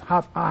hearts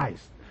have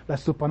eyes, the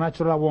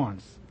supernatural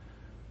ones.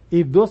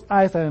 If those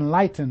eyes are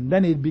enlightened,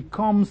 then it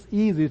becomes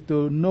easy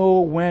to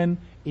know when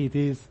it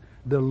is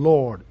the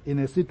Lord in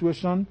a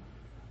situation,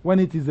 when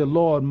it is the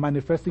Lord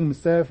manifesting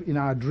himself in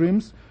our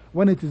dreams,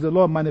 when it is the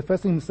Lord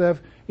manifesting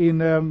himself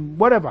in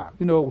whatever,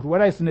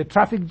 whether it's in a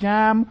traffic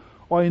jam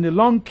or in a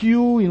long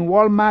queue in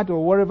Walmart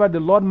or wherever the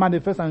Lord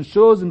manifests and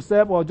shows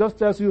himself or just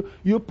tells you,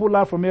 you pull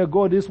out from here,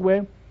 go this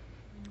way.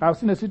 I've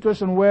seen a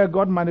situation where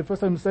God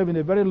manifested himself in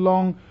a very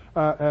long,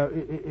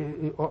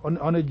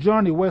 on a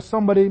journey where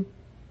somebody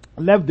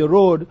left the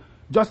road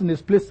just in a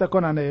split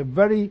second and a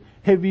very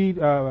heavy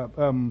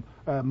rock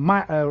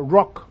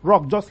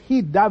just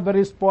hit that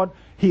very spot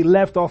he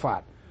left off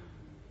at.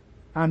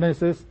 And then it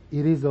says,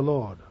 it is the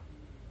Lord.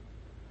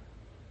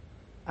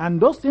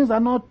 And those things are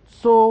not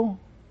so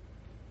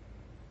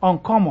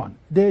uncommon.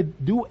 They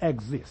do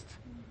exist.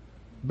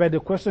 But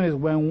the question is,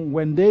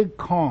 when they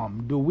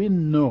come, do we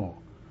know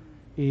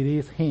it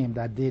is him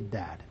that did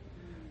that?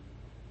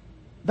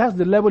 That's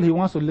the level he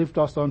wants to lift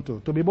us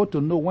onto, to be able to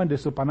know when the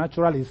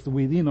supernatural is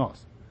within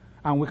us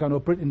and we can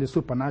operate in the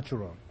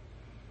supernatural.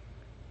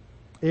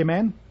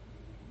 Amen?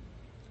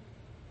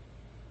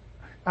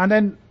 And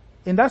then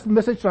in that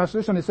Message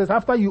translation, it says,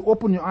 after you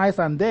open your eyes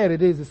and there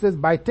it is, it says,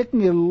 by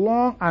taking a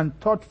long and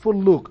thoughtful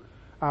look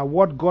at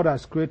what God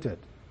has created,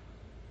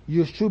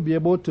 you should be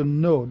able to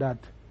know that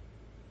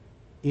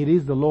it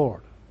is the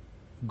Lord.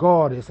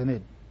 God is in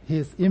it.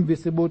 His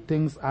invisible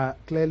things are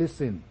clearly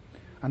seen.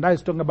 And that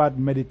is talking about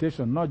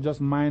meditation, not just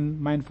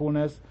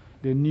mindfulness,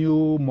 the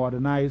new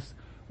modernized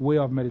way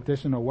of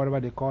meditation or whatever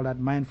they call that,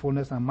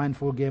 mindfulness and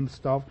mindful game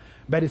stuff.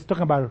 But it's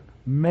talking about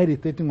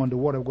meditating on the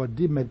Word of God,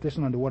 deep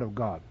meditation on the Word of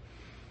God.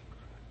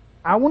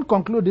 I won't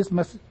conclude this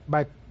message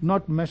by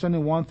not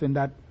mentioning one thing,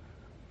 that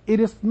it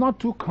is not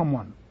too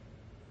common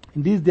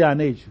in this day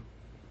and age.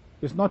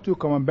 It's not too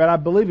common, but I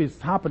believe it's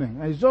happening.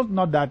 And it's just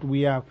not that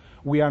we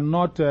are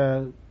not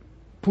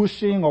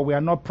pushing or we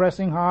are not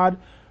pressing hard,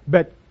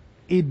 but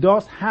it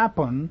does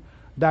happen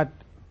that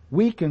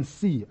we can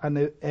see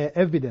an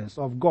evidence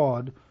of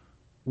God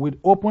with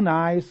open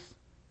eyes,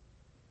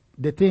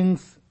 the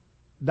things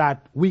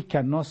that we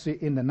cannot see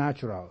in the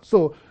natural.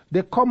 So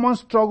the common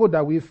struggle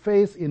that we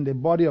face in the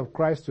body of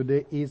Christ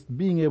today is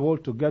being able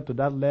to get to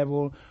that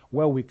level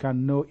where we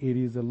can know it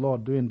is the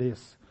Lord doing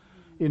this.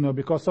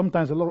 Because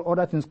sometimes a lot of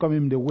other things come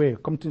in the way,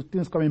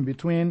 things come in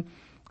between,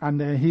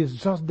 and he's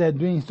just there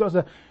doing,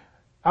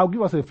 I'll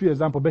give us a few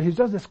examples, but he's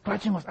just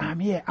scratching us. I'm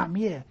here.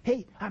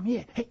 Hey, I'm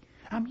here. Hey,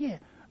 I'm here.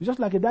 Just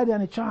like a daddy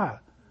and a child.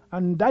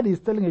 And daddy is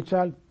telling a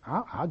child,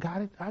 I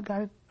got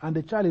it. And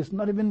the child is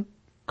not even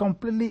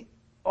completely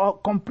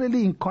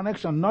in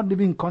connection, not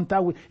even in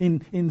contact with,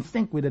 in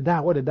sync with the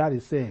dad, what the dad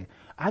is saying.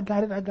 I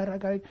got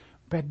it.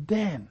 But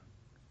then,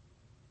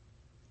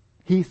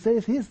 he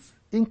says he's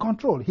in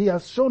control. He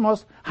has shown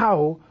us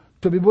how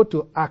to be able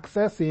to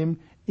access him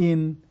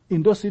in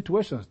those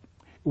situations.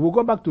 We'll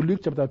go back to Luke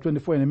chapter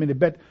 24 in a minute,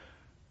 but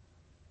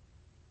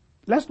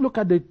let's look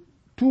at the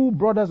two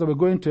brothers that were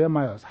going to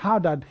Emmaus, how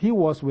that he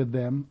was with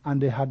them and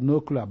they had no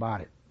clue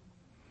about it.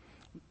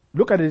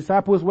 Look at the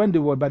disciples when they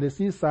were by the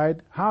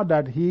seaside, how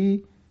that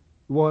he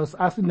was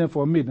asking them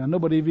for meat and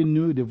nobody even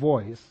knew the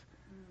voice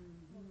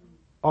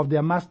of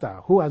their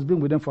master who has been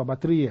with them for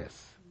about 3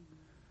 years.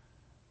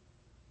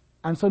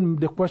 And so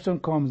the question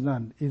comes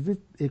then, is it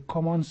a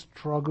common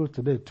struggle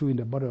today too in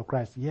the body of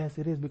Christ? Yes,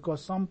 it is,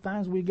 because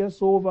sometimes we get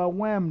so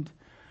overwhelmed.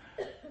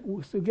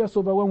 We get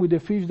so overwhelmed with the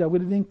fish that we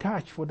didn't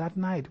catch for that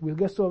night. We'll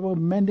get so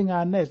overwhelmed mending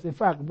our nets. In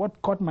fact,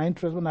 what caught my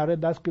interest when I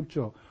read that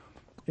scripture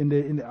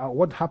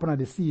what happened at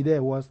the sea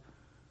there was,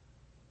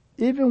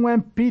 even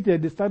when Peter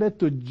decided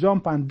to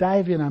jump and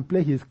dive in and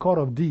play his chord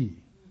of D,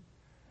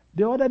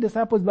 the other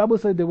disciples, Bible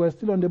said they were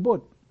still on the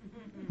boat.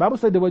 Bible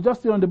said they were just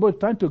still on the boat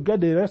trying to get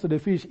the rest of the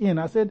fish in.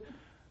 I said,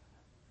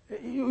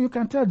 you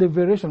can tell the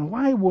variation.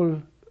 Why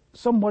will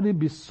somebody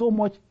be so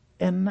much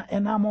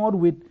enamored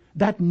with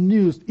that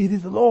news? It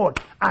is the Lord.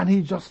 And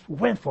he just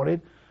went for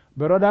it.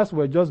 But others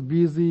were just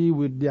busy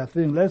with their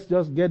thing. Let's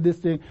just get this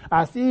thing.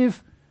 As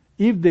if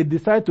they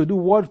decide to do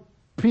what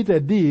Peter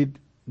did,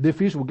 the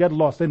fish will get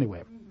lost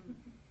anyway.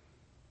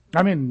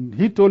 I mean,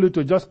 he told you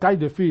to just catch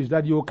the fish,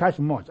 that you will catch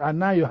much. And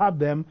now you have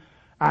them,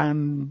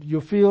 and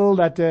you feel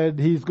that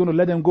he's going to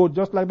let them go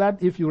just like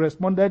that if you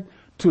responded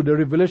to the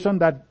revelation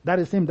that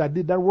is him that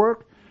did that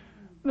work.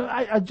 No,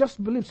 I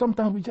just believe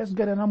sometimes we just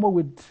get enamored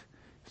with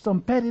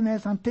some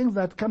pettiness and things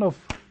that kind of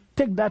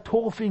take that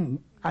whole thing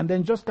and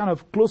then just kind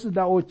of closes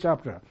that whole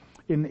chapter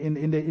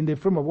in the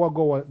frame of what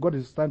God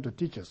is trying to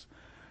teach us.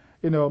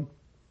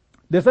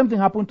 The same thing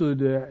happened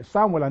to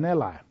Samuel and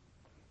Eli.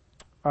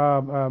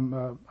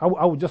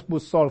 I would just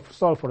put Saul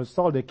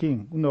the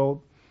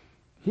king.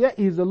 Here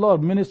is the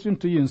Lord ministering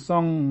to you in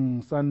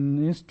songs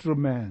and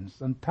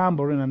instruments and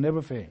tambourine and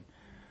everything.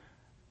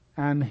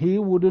 And he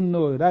wouldn't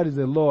know that is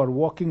the Lord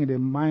walking in the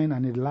mind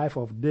and in the life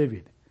of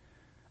David.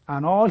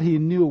 And all he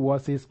knew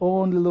was his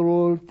own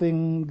little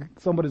thing.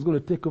 Somebody's going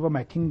to take over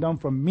my kingdom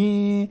from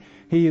me.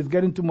 He is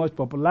getting too much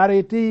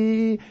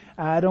popularity.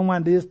 I don't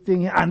want this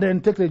thing. And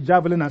then take the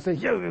javelin and say,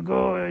 here you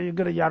go, you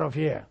get out of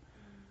here.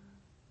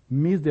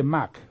 Miss the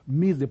mark,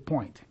 miss the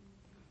point.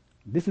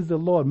 This is the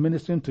Lord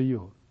ministering to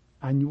you,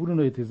 and you wouldn't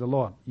know it is the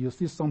Lord. You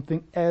see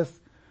something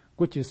else,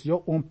 which is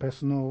your own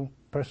personal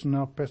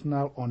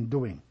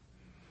undoing.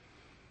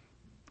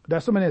 There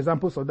are so many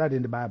examples of that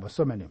in the Bible,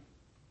 so many.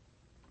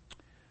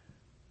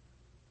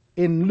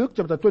 In Luke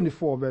chapter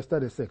 24, verse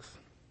 36,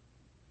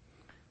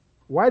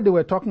 while they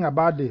were talking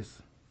about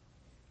this,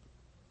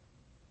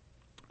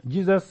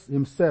 Jesus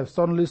himself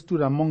suddenly stood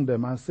among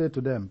them and said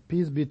to them,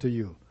 peace be to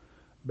you.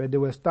 But they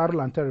were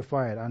startled and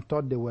terrified and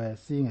thought they were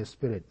seeing a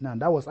spirit. Now,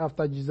 that was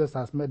after Jesus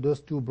has met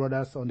those two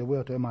brothers on the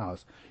way to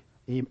Emmaus.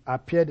 He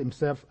appeared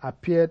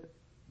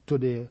to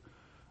the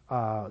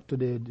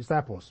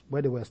disciples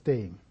where they were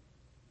staying.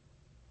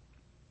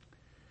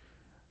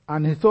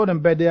 And he told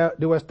them, but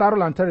they were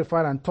startled and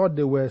terrified and thought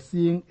they were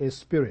seeing a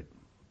spirit.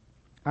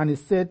 And he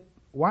said,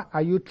 why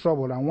are you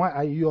troubled and why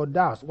are your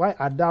doubts? Why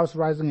are doubts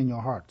rising in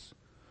your hearts?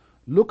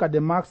 Look at the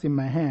marks in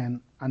my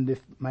hand and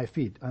my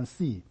feet and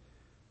see.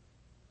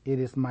 It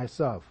is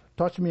myself.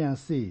 Touch me and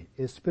see.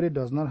 A spirit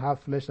does not have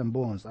flesh and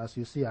bones, as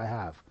you see I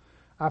have.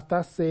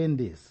 After saying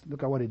this,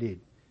 look at what he did.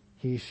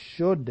 He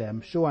showed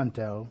them, show and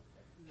tell,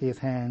 his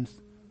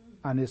hands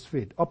and his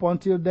feet. Up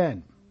until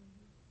then,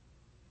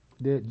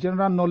 the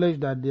general knowledge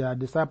that they are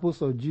disciples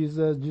of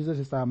Jesus, Jesus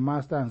is our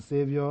master and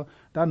savior,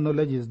 that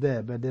knowledge is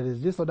there. But there is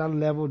this other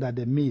level that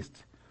they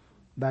missed,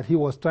 that he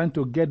was trying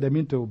to get them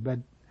into. But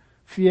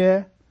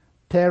fear,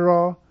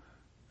 terror,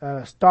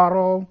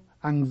 startle,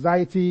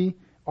 anxiety,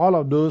 all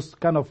of those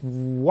kind of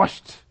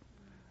washed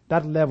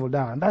that level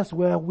down. That's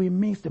where we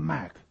miss the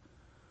mark.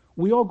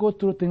 We all go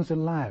through things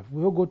in life.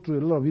 We all go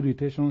through a lot of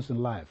irritations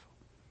in life.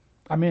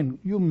 I mean,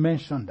 you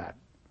mentioned that.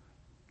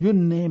 You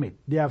name it.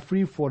 They are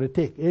free for the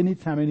take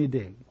anytime, any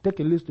day. Take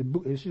a list,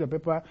 a sheet of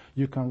paper.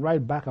 You can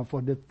write back and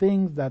forth the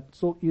things that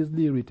so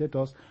easily irritate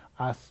us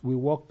as we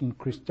walk in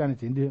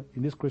Christianity, in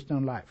this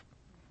Christian life.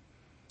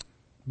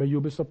 But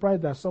you'll be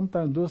surprised that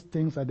sometimes those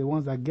things are the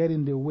ones that get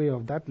in the way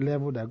of that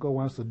level that God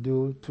wants to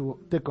do to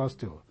take us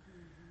to.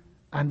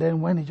 And then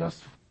when he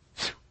just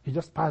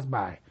passed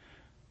by,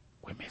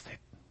 we miss it.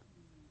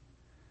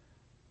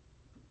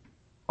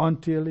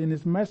 Until in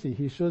his mercy,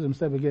 he shows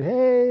himself again.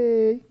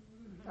 Hey,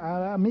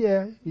 I'm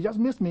here. You just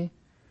missed me.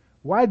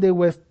 Why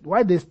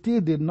they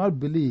still did not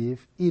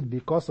believe it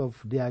because of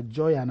their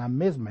joy and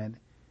amazement,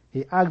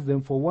 he asked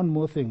them for one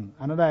more thing,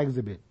 another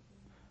exhibit.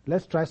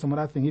 Let's try some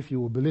other thing if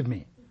you will believe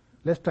me.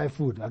 Let's try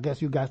food. I guess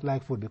you guys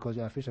like food because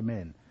you're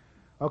fishermen.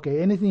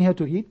 Okay, anything here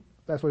to eat?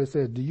 That's what he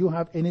said. Do you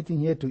have anything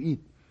here to eat?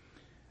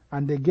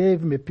 And they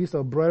gave him a piece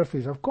of broiled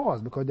fish, of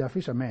course, because they are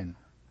fishermen.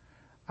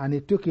 And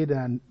he took it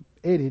and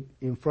ate it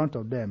in front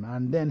of them.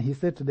 And then he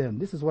said to them,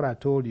 this is what I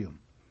told you.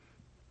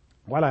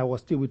 While I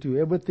was still with you,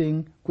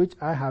 everything which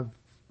I have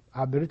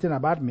been written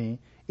about me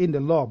in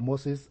the law of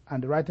Moses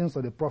and the writings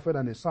of the prophet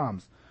and the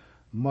Psalms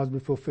must be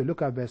fulfilled.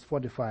 Look at verse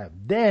 45.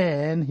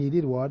 Then he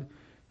did what?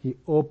 He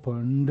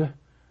opened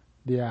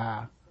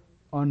their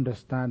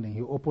understanding.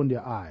 He opened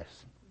their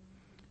eyes.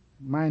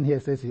 Mine here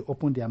says he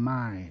opened their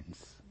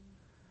minds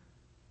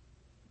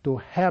to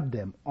help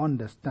them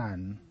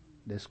understand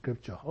the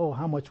scripture. Oh,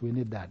 how much we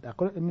need that.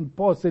 I mean,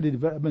 Paul said it,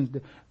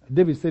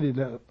 David said it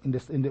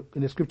in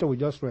the scripture we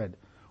just read.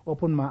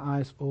 Open my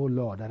eyes, O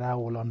Lord, that I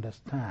will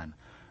understand,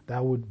 that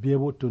I would be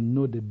able to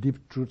know the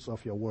deep truths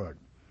of your word.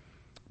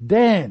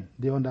 Then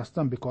they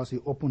understand because he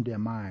opened their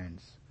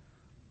minds.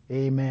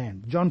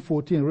 Amen. John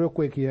 14, real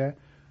quick here.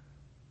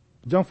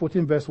 John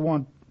 14, verse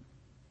 1.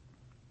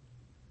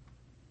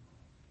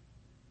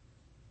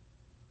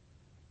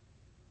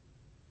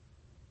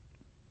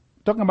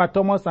 Talking about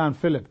Thomas and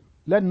Philip.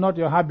 Let not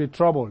your heart be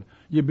troubled.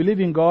 You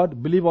believe in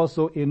God, believe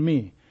also in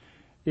me.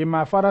 In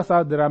my Father's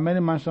house there are many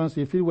mansions.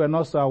 If it were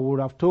not so, I would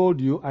have told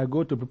you, I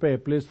go to prepare a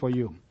place for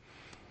you.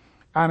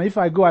 And if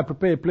I go, I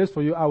prepare a place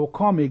for you, I will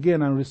come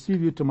again and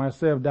receive you to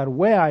myself, that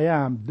where I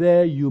am,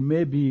 there you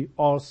may be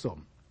also.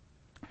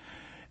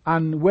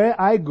 And where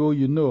I go,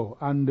 you know,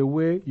 and the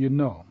way you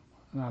know.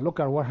 Now look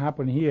at what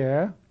happened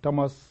here.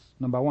 Thomas,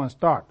 number 1,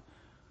 start.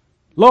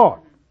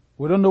 Lord,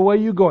 we don't know where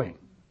you're going.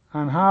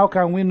 And how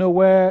can we know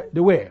where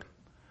the way?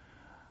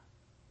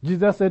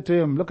 Jesus said to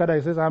him, look at that,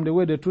 he says, I am the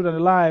way, the truth, and the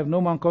life. No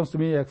man comes to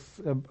me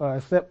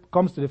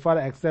comes to the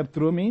Father except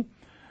through me.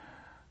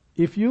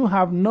 If you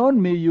have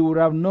known me, you would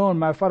have known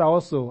my Father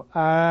also.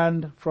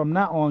 And from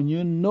now on,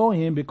 you know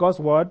him because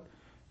what?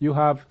 You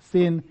have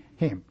seen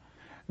him.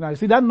 Now, you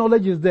see, that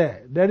knowledge is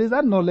there. There is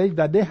that knowledge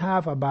that they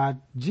have about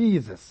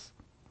Jesus.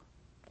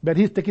 But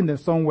he's taking them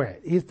somewhere.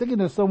 He's taking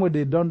them somewhere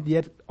they don't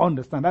yet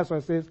understand. That's why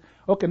it says,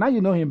 okay, now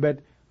you know him, but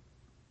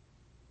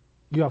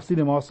you have seen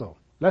him also.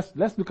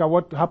 Let's look at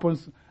what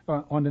happens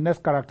on the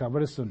next character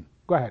very soon.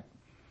 Go ahead.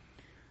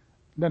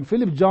 Then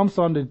Philip jumps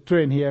on the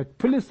train here.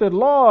 Philip said,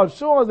 Lord,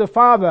 show us the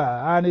Father,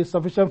 and it's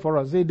sufficient for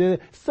us. See, the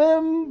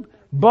same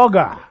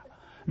burger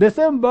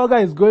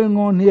is going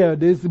on here.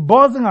 There's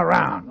buzzing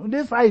around.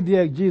 This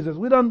idea of Jesus,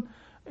 we don't,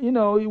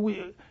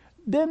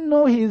 they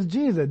know he's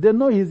Jesus. They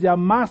know he's their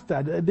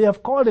master. They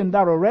have called him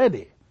that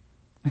already.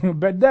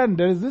 But then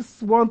there is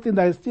this one thing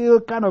that is still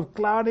kind of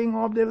clouding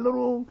up that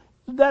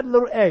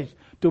little edge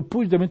to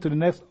push them into the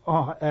next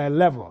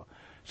level.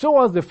 Show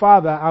us the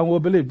Father and we'll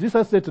believe.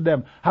 Jesus said to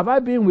them, have I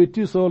been with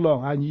you so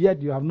long and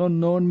yet you have not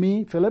known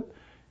me, Philip?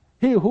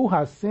 He who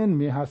has seen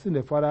me has seen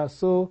the Father.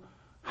 So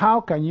how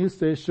can you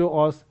say, show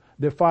us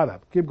the Father?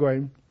 Keep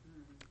going.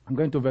 I'm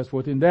going to verse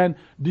 14. Then,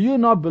 do you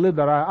not believe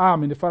that I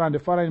am in the Father and the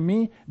Father in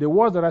me? The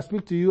words that I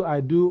speak to you, I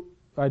do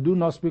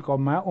not speak of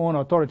my own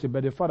authority,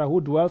 but the Father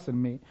who dwells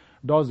in me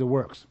does the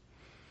works.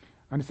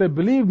 And he said,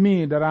 believe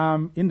me that I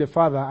am in the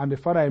Father and the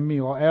Father in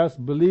me, or else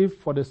believe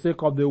for the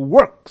sake of the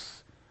works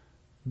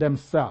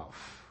themselves.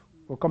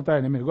 We'll come to that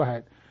in a minute. Go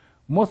ahead.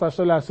 Most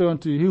assuredly I say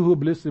unto you, he who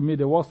believes in me,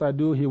 the works I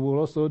do, he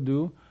will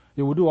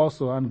do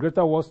also, and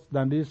greater works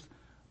than this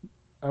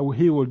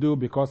he will do,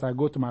 because I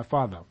go to my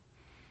Father.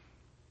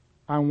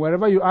 And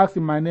wherever you ask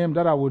in my name,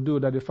 that I will do,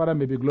 that the Father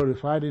may be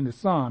glorified in the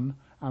Son.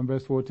 And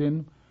verse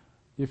 14,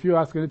 if you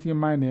ask anything in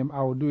my name,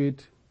 I will do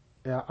it.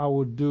 I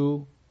will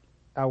do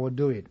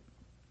it.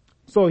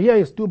 So here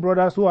is two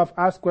brothers who have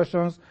asked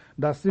questions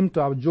that seem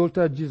to have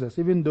jolted Jesus,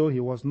 even though he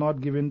was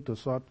not given to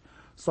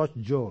such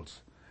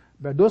jolts.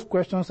 But those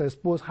questions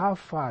expose how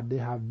far they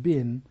have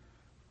been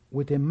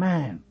with a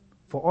man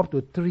for up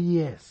to 3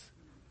 years,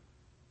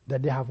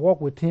 that they have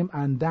walked with him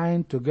and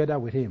dined together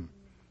with him.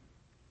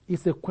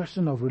 It's a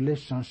question of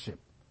relationship.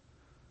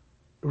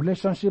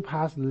 Relationship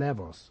has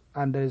levels,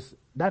 and there's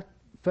that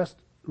first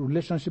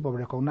relationship of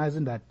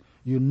recognizing that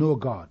you know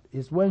God.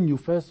 It's when you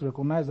first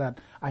recognize that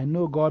I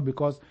know God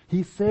because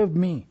he saved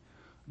me.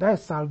 That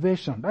is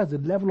salvation. That is the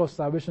level of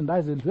salvation. That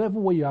is the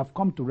level where you have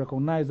come to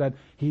recognize that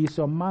he is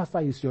your master,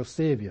 he is your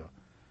savior.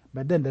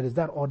 But then there is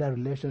that other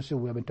relationship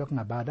we have been talking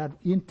about, that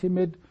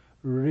intimate,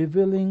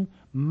 revealing,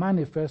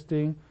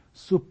 manifesting,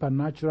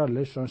 supernatural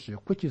relationship,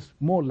 which is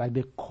more like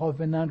the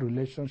covenant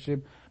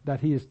relationship that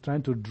he is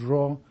trying to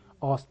draw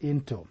us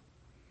into.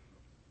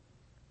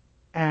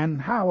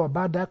 And how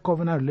about that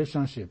covenant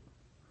relationship?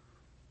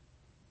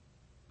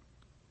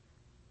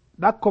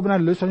 That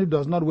covenant relationship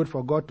does not wait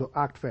for God to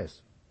act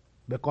first,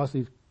 because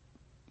it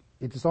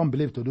is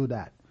unbelief to do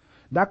that.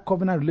 That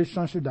covenant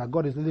relationship that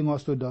God is leading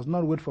us to does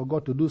not wait for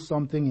God to do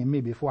something in me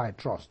before I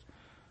trust.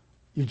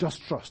 You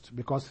just trust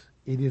because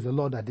it is the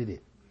Lord that did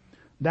it.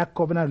 That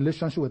covenant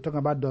relationship we're talking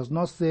about does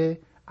not say,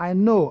 I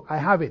know, I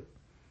have it.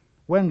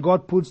 When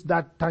God puts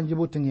that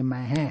tangible thing in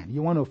my hand,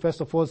 you want to first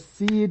of all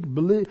see it,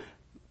 believe,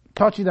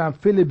 touch it and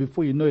feel it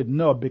before you know it.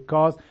 No,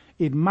 because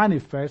it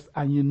manifests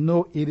and you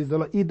know it is the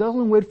Lord. It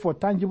doesn't wait for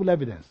tangible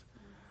evidence.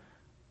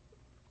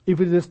 If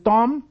it is a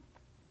storm,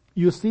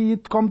 you see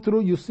it come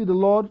through, you see the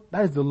Lord,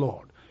 that is the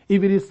Lord.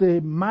 If it is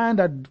a man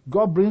that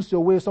God brings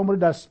your way, somebody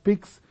that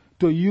speaks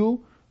to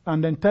you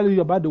and then tell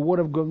you about the word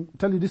of God,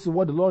 tell you this is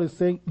what the Lord is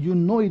saying, you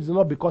know it's the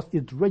Lord because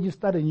it's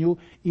registered in you.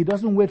 It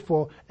doesn't wait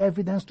for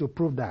evidence to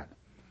prove that.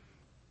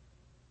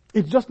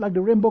 It's just like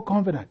the rainbow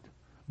covenant,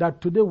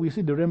 that today we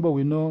see the rainbow,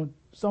 we know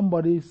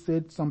somebody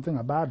said something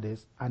about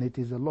this, and it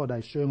is the Lord that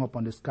is showing up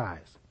on the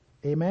skies.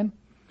 Amen?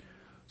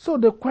 So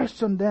the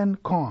question then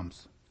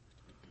comes,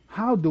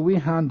 how do we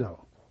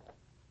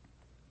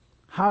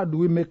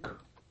make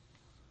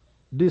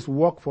this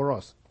work for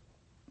us?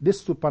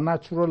 This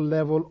supernatural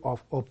level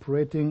of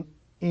operating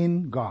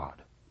in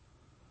God.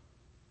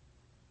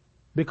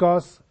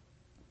 Because,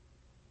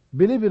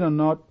 believe it or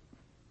not,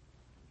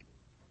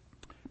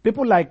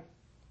 people like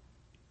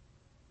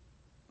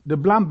the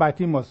blind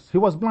Bartimaeus, he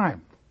was blind,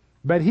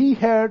 but he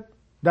heard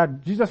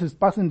that Jesus is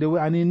passing the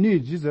way and he knew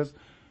Jesus.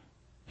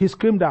 He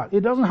screamed out.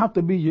 It doesn't have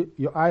to be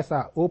your eyes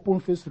are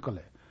open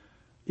physically.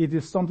 It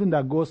is something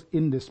that goes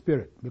in the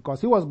spirit,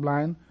 because he was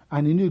blind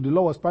and he knew the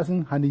Lord was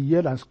passing and he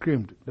yelled and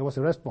screamed. There was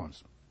a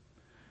response.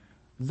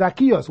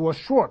 Zacchaeus was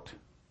short,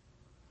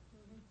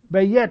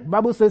 but yet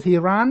Bible says he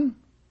ran,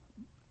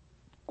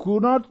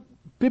 could not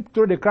peep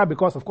through the crowd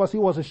because of course he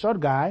was a short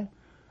guy,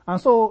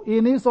 and so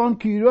in his own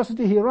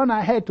curiosity he ran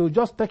ahead to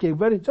just take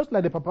just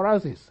like the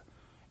paparazzis.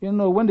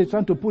 When they're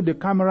trying to put the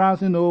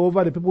cameras,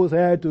 over the people's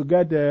head to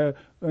get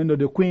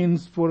the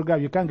queen's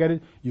photograph, you can't get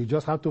it. You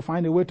just have to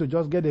find a way to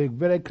just get a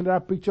very clear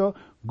picture,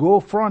 go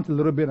front a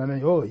little bit, and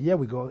then, oh, here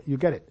we go, you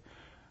get it.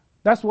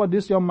 That's what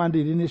this young man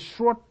did in his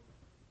short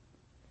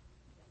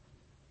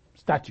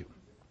stature.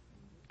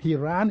 He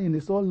ran in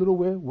his own little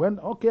way, went,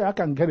 okay, I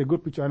can get a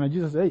good picture. And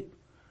Jesus said, hey,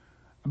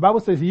 the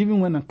Bible says he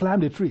even went and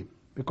climbed a tree,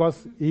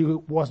 because he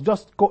was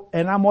just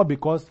enamored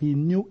because he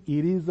knew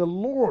it is the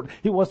Lord.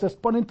 He was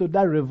responding to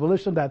that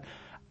revelation that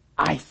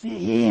I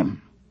see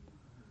him.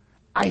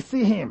 I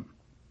see him.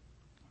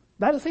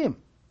 That is him.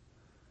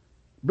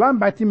 Blind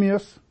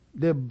Bartimaeus,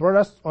 the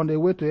brothers on the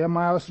way to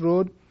Emmaus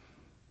Road,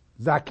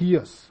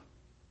 Zacchaeus.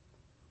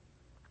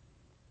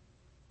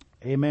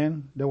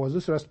 Amen. There was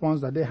this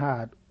response that they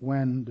had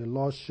when the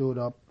Lord showed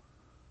up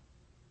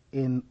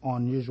in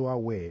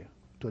unusual way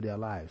to their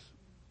lives.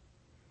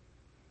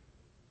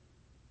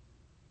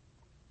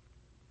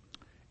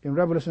 In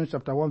Revelation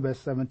chapter 1, verse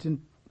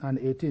 17 and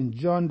 18,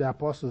 John the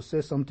apostle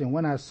says something.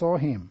 When I saw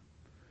him,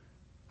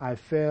 I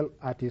fell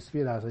at his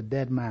feet as a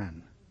dead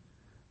man.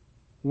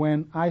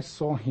 When I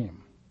saw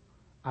him,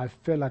 I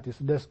fell at his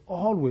feet. There's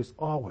always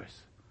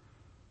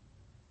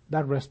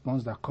that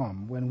response that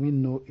comes when we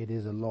know it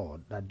is the Lord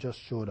that just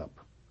showed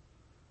up.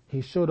 He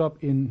showed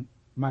up in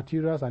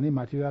materials and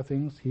immaterial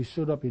things. He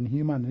showed up in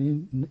human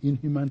and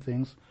inhuman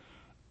things.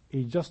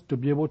 It's just to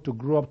be able to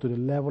grow up to the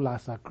level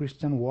as a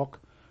Christian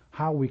walk,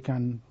 how we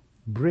can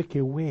break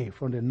away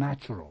from the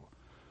natural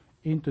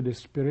into the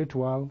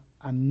spiritual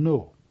and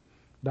know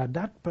that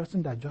that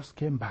person that just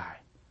came by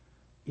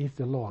is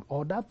the Lord,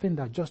 or that thing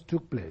that just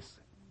took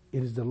place,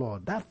 it is the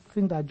Lord. That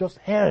thing that just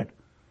heard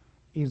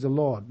is the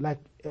Lord. Like,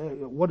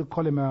 what do you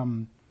call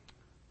him?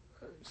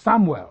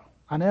 Samuel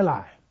and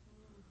Eli.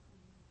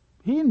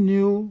 He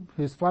knew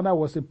his father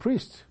was a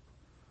priest.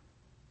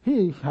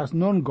 He has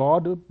known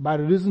God by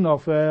reason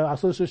of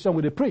association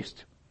with a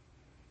priest.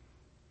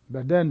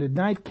 But then the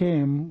night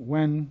came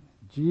when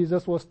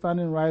Jesus was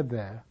standing right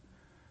there.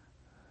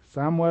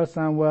 Samuel,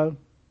 Samuel,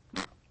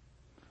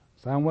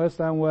 Samuel,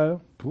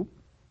 Samuel, poop,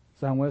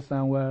 Samuel,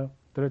 Samuel,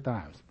 3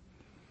 times.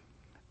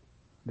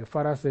 The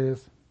father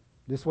says,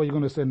 this is what you're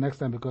going to say next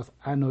time, because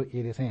I know it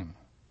is him.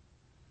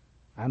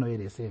 I know it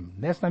is him.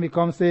 Next time he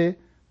comes, say,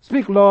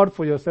 speak, Lord,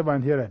 for your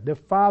servant heareth. The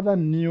father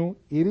knew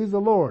it is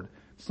the Lord.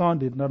 Son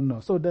did not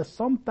know. So there's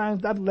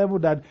sometimes that level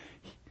that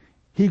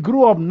he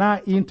grew up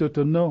now into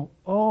to know,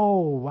 oh,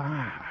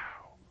 wow,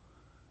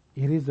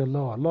 it is the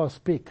Lord. Lord,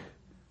 speak,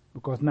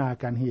 because now I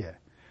can hear.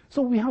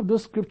 So we have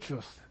those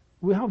scriptures.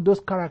 We have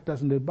those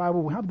characters in the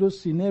Bible. We have those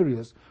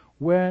scenarios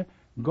where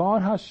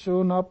God has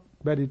shown up,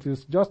 but it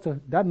is just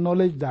that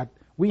knowledge that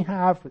we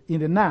have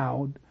in the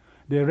now,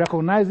 the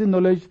recognizing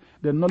knowledge,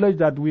 the knowledge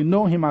that we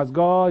know him as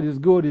God, is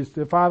good, is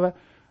the Father,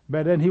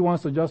 but then he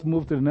wants to just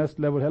move to the next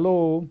level.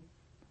 Hello,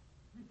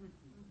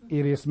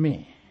 it is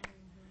me.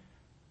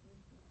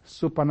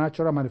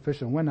 Supernatural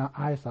manifestation, when the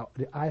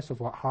eyes of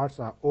our hearts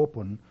are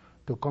open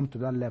to come to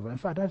that level. In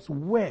fact, that's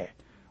where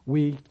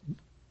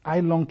I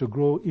long to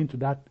grow into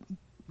that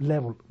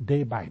level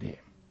day by day.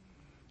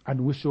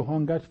 And we should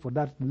hunger for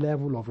that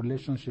level of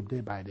relationship day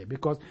by day,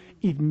 because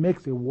it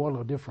makes a world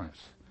of difference.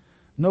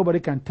 Nobody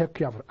can take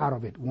you out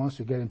of it once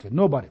you get into it.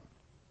 Nobody.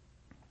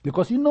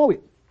 Because you know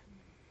it.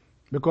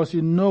 Because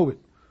you know it.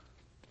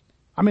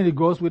 I mean, it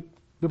goes with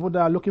people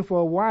that are looking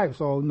for wives,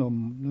 or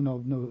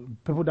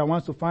people that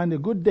wants to find a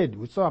good date.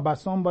 We saw about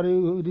somebody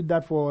who did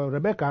that for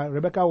Rebecca.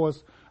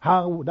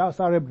 That's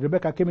how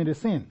Rebecca came in the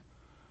scene.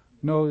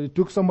 It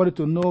took somebody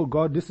to know,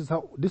 God, this is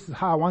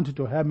how I want you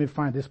to help me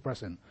find this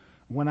person.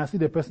 When I see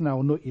the person, I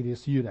will know it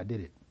is you that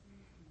did it.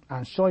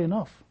 And sure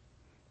enough,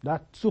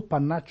 that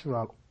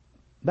supernatural,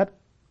 that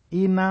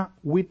inner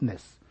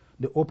witness,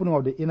 the opening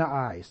of the inner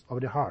eyes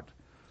of the heart,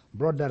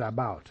 brought that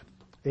about.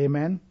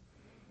 Amen.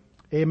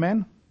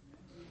 Amen.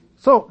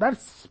 So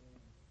that's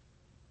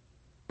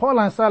Paul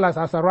and Silas,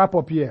 as a wrap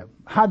up here,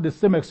 had the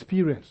same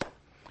experience.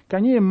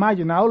 Can you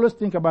imagine? I always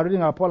think about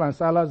reading our Paul and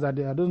Silas that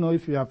I don't know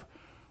if you have,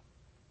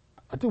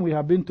 I think we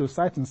have been to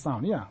Sight and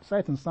Sound. Yeah,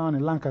 Sight and Sound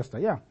in Lancaster.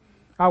 Yeah.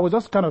 I was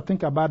just kind of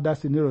thinking about that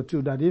scenario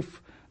too, that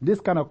if this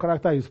kind of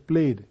character is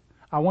played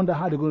I wonder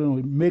how they're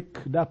going to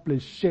make that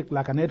place shake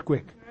like an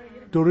earthquake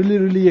to really,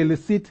 really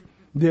elicit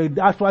the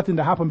actual thing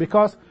that happened,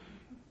 because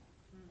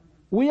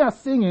we are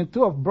singing,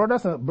 two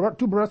brothers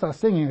are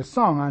singing a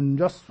song and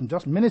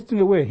just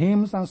ministering away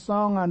hymns and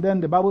song, and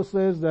then the Bible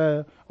says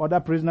the other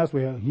prisoners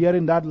were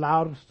hearing that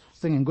loud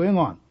singing going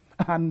on.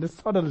 And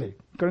suddenly,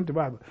 according to the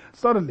Bible,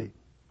 suddenly,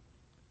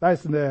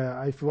 that's in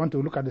the, if you want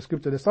to look at the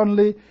scripture,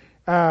 suddenly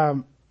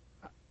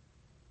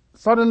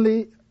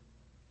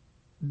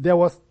there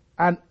was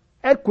an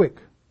earthquake.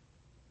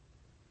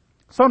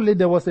 Suddenly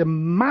there was a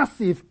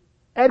massive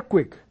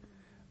earthquake,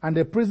 and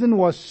the prison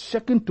was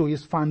shaken to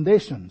its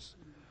foundations.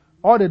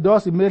 All the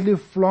doors immediately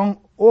flung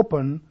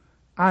open,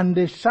 and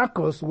the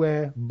shackles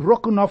were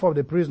broken off of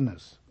the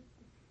prisoners.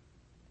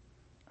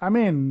 I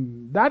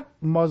mean, that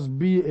must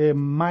be a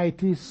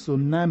mighty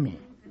tsunami.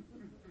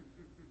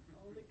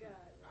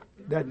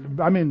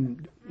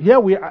 Here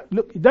we are.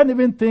 Look, don't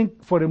even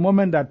think for a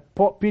moment that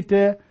Paul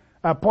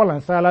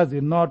and Silas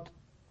did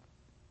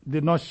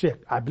not shake.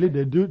 I believe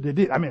they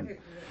did. I mean,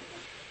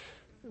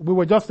 we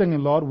were just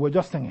singing, Lord, we were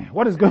just singing.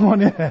 What is going on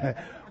here?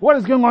 What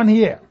is going on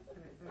here?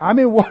 I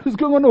mean, what is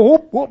going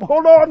on?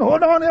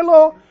 Hold on,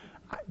 hello.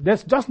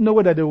 There's just no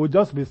way that they would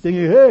just be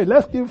singing, hey,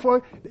 let's give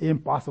for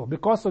impossible,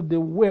 because of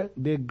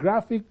the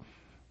graphic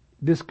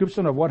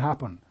description of what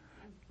happened.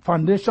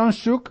 Foundation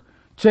shook,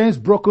 chains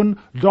broken,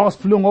 doors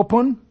flew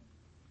open.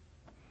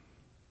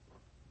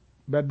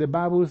 But the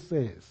Bible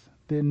says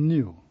they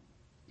knew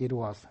it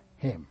was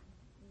him.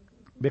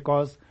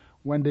 Because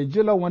when the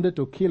jailer wanted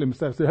to kill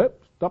himself, say, hey,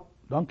 stop,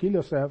 don't kill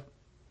yourself.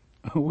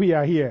 We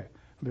are here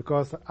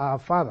because our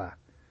Father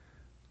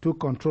took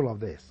control of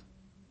this.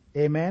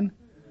 Amen?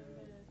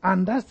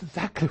 And that's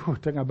exactly what we're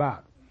talking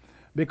about.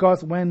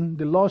 Because when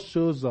the Lord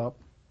shows up,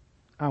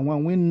 and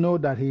when we know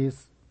that He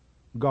is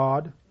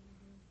God,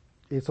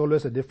 it's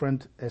always a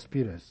different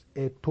experience.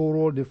 A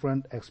total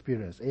different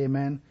experience.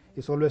 Amen?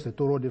 It's always a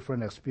total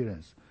different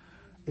experience.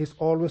 It's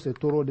always a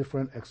total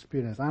different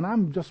experience. And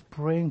I'm just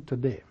praying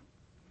today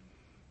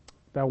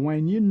that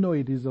when you know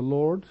it is the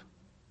Lord,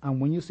 and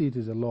when you see it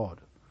is the Lord,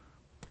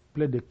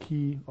 play the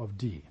key of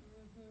D.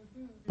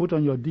 Put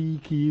on your D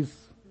keys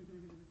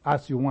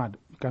as you want.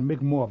 You can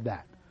make more of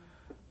that.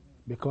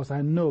 Because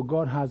I know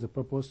God has a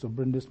purpose to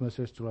bring this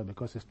message to us,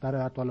 because it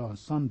started actually on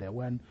Sunday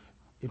when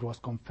it was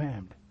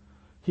confirmed.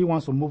 He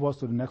wants to move us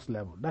to the next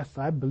level. That's,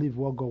 I believe,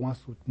 what God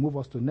wants to move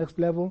us to the next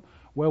level,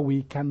 where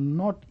we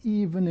cannot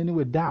even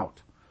anyway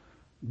doubt.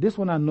 This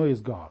one I know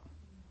is God,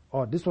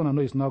 or this one I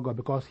know is not God,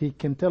 because He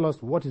can tell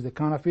us what is the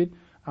counterfeit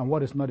and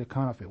what is not the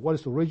counterfeit, what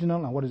is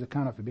original and what is the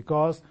counterfeit,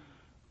 because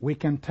we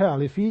can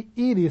tell if it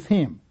is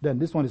Him, then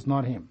this one is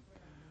not Him.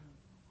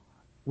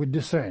 We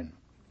discern.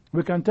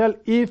 We can tell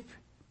if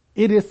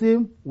it is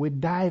Him, we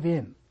dive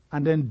in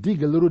and then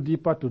dig a little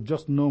deeper to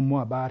just know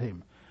more about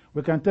Him.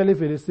 We can tell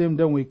if it is Him,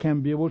 then we can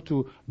be able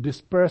to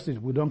disperse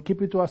it. We don't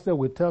keep it to ourselves.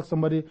 We tell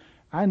somebody,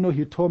 I know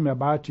He told me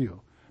about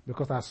you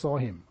because I saw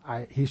Him.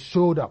 He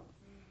showed up.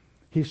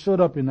 He showed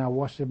up in our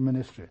worship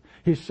ministry.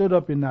 He showed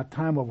up in our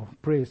time of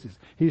praises.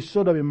 He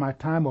showed up in my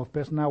time of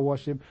personal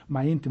worship,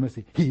 my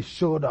intimacy. He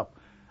showed up.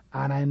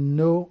 And I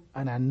know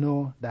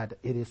that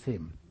it is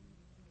Him.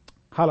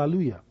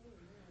 Hallelujah.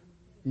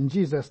 In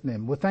Jesus'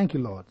 name. Well, thank you,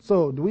 Lord.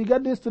 So, do we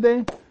get this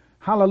today?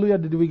 Hallelujah.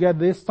 Did we get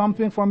this?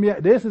 Something from here?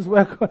 This is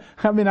where,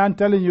 I'm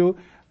telling you,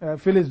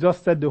 Phyllis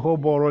just set the whole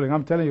ball rolling.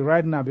 I'm telling you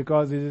right now,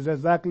 because it is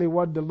exactly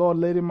what the Lord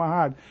laid in my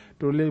heart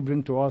to really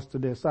bring to us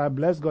today. So I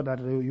bless God that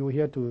you were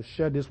here to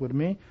share this with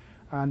me.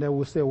 And then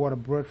we'll say a word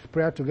of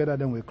prayer together,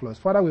 then we'll close.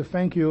 Father, we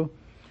thank you.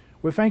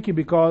 We thank you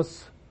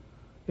because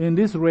in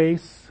this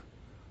race,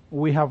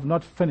 we have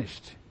not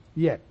finished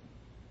yet.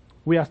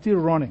 We are still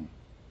running.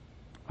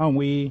 And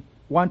we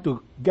want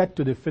to get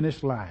to the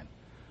finish line.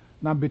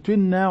 Now,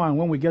 between now and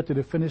when we get to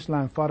the finish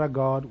line, Father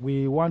God,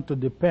 we want to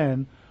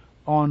depend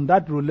on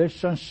that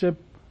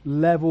relationship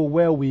level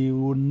where we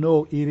will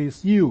know it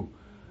is you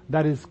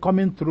that is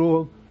coming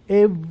through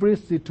every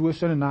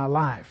situation in our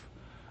life.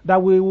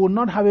 That we will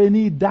not have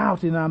any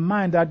doubt in our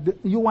mind that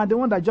you are the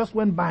one that just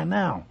went by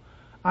now.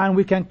 And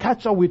we can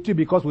catch up with you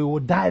because we will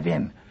dive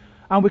in.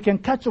 And we can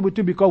catch up with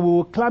you because we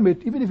will climb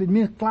it, even if it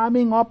means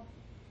climbing up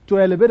to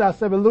elevate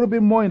ourselves a little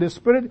bit more in the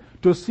spirit,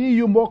 to see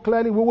you more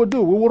clearly. We will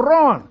do. We will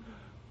run.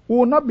 We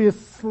will not be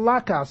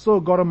slackers, so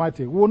God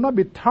Almighty. We will not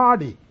be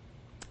tardy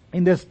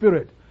in the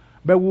spirit,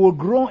 but we will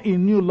grow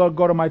in you, Lord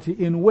God Almighty,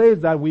 in ways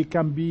that we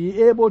can be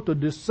able to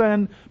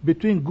discern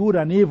between good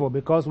and evil,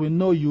 because we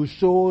know you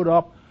showed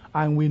up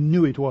and we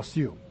knew it was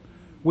you.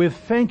 We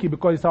thank you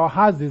because it's our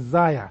heart's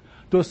desire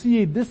to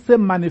see this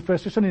same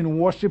manifestation in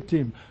worship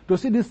team, to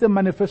see this same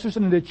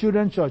manifestation in the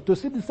children's church, to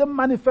see the same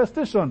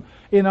manifestation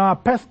in our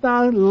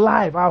personal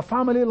life, our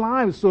family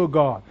lives, oh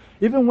God.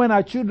 Even when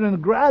our children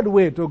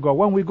graduate, oh God,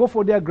 when we go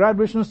for their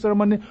graduation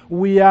ceremony,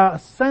 we are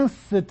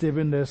sensitive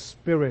in the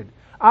spirit.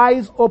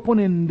 Eyes open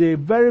in the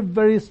very,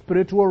 very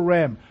spiritual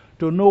realm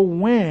to know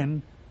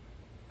when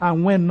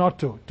and when not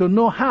to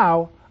know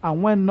how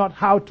and when not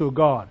how to,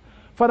 God.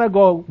 Father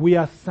God, we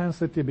are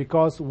sensitive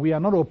because we are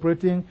not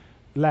operating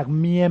like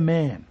mere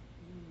men.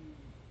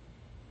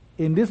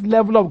 in this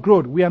level of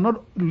growth, we are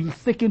not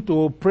seeking to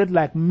operate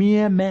like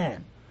mere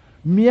men,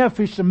 mere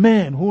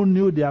fishermen who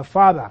knew their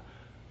father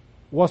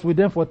was with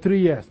them for 3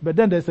 years. But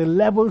then there's a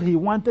level he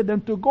wanted them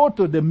to go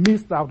to. They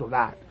missed out of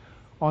that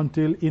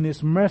until in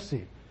his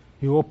mercy,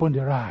 he opened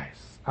their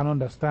eyes and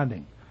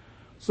understanding.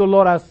 So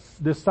Lord, as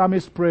the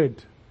psalmist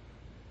prayed,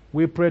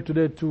 we pray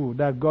today too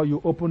that God,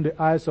 you open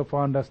the eyes of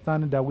our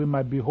understanding that we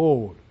might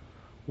behold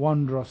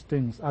wondrous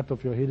things out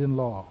of your hidden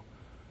law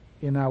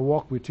in our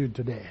walk with you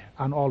today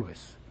and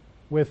always.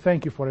 We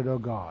thank you for it, oh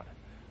God.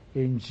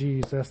 In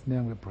Jesus'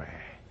 name we pray.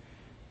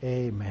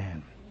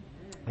 Amen.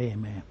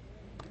 Amen.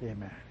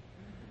 Amen.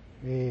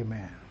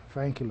 Amen.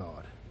 Thank you,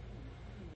 Lord.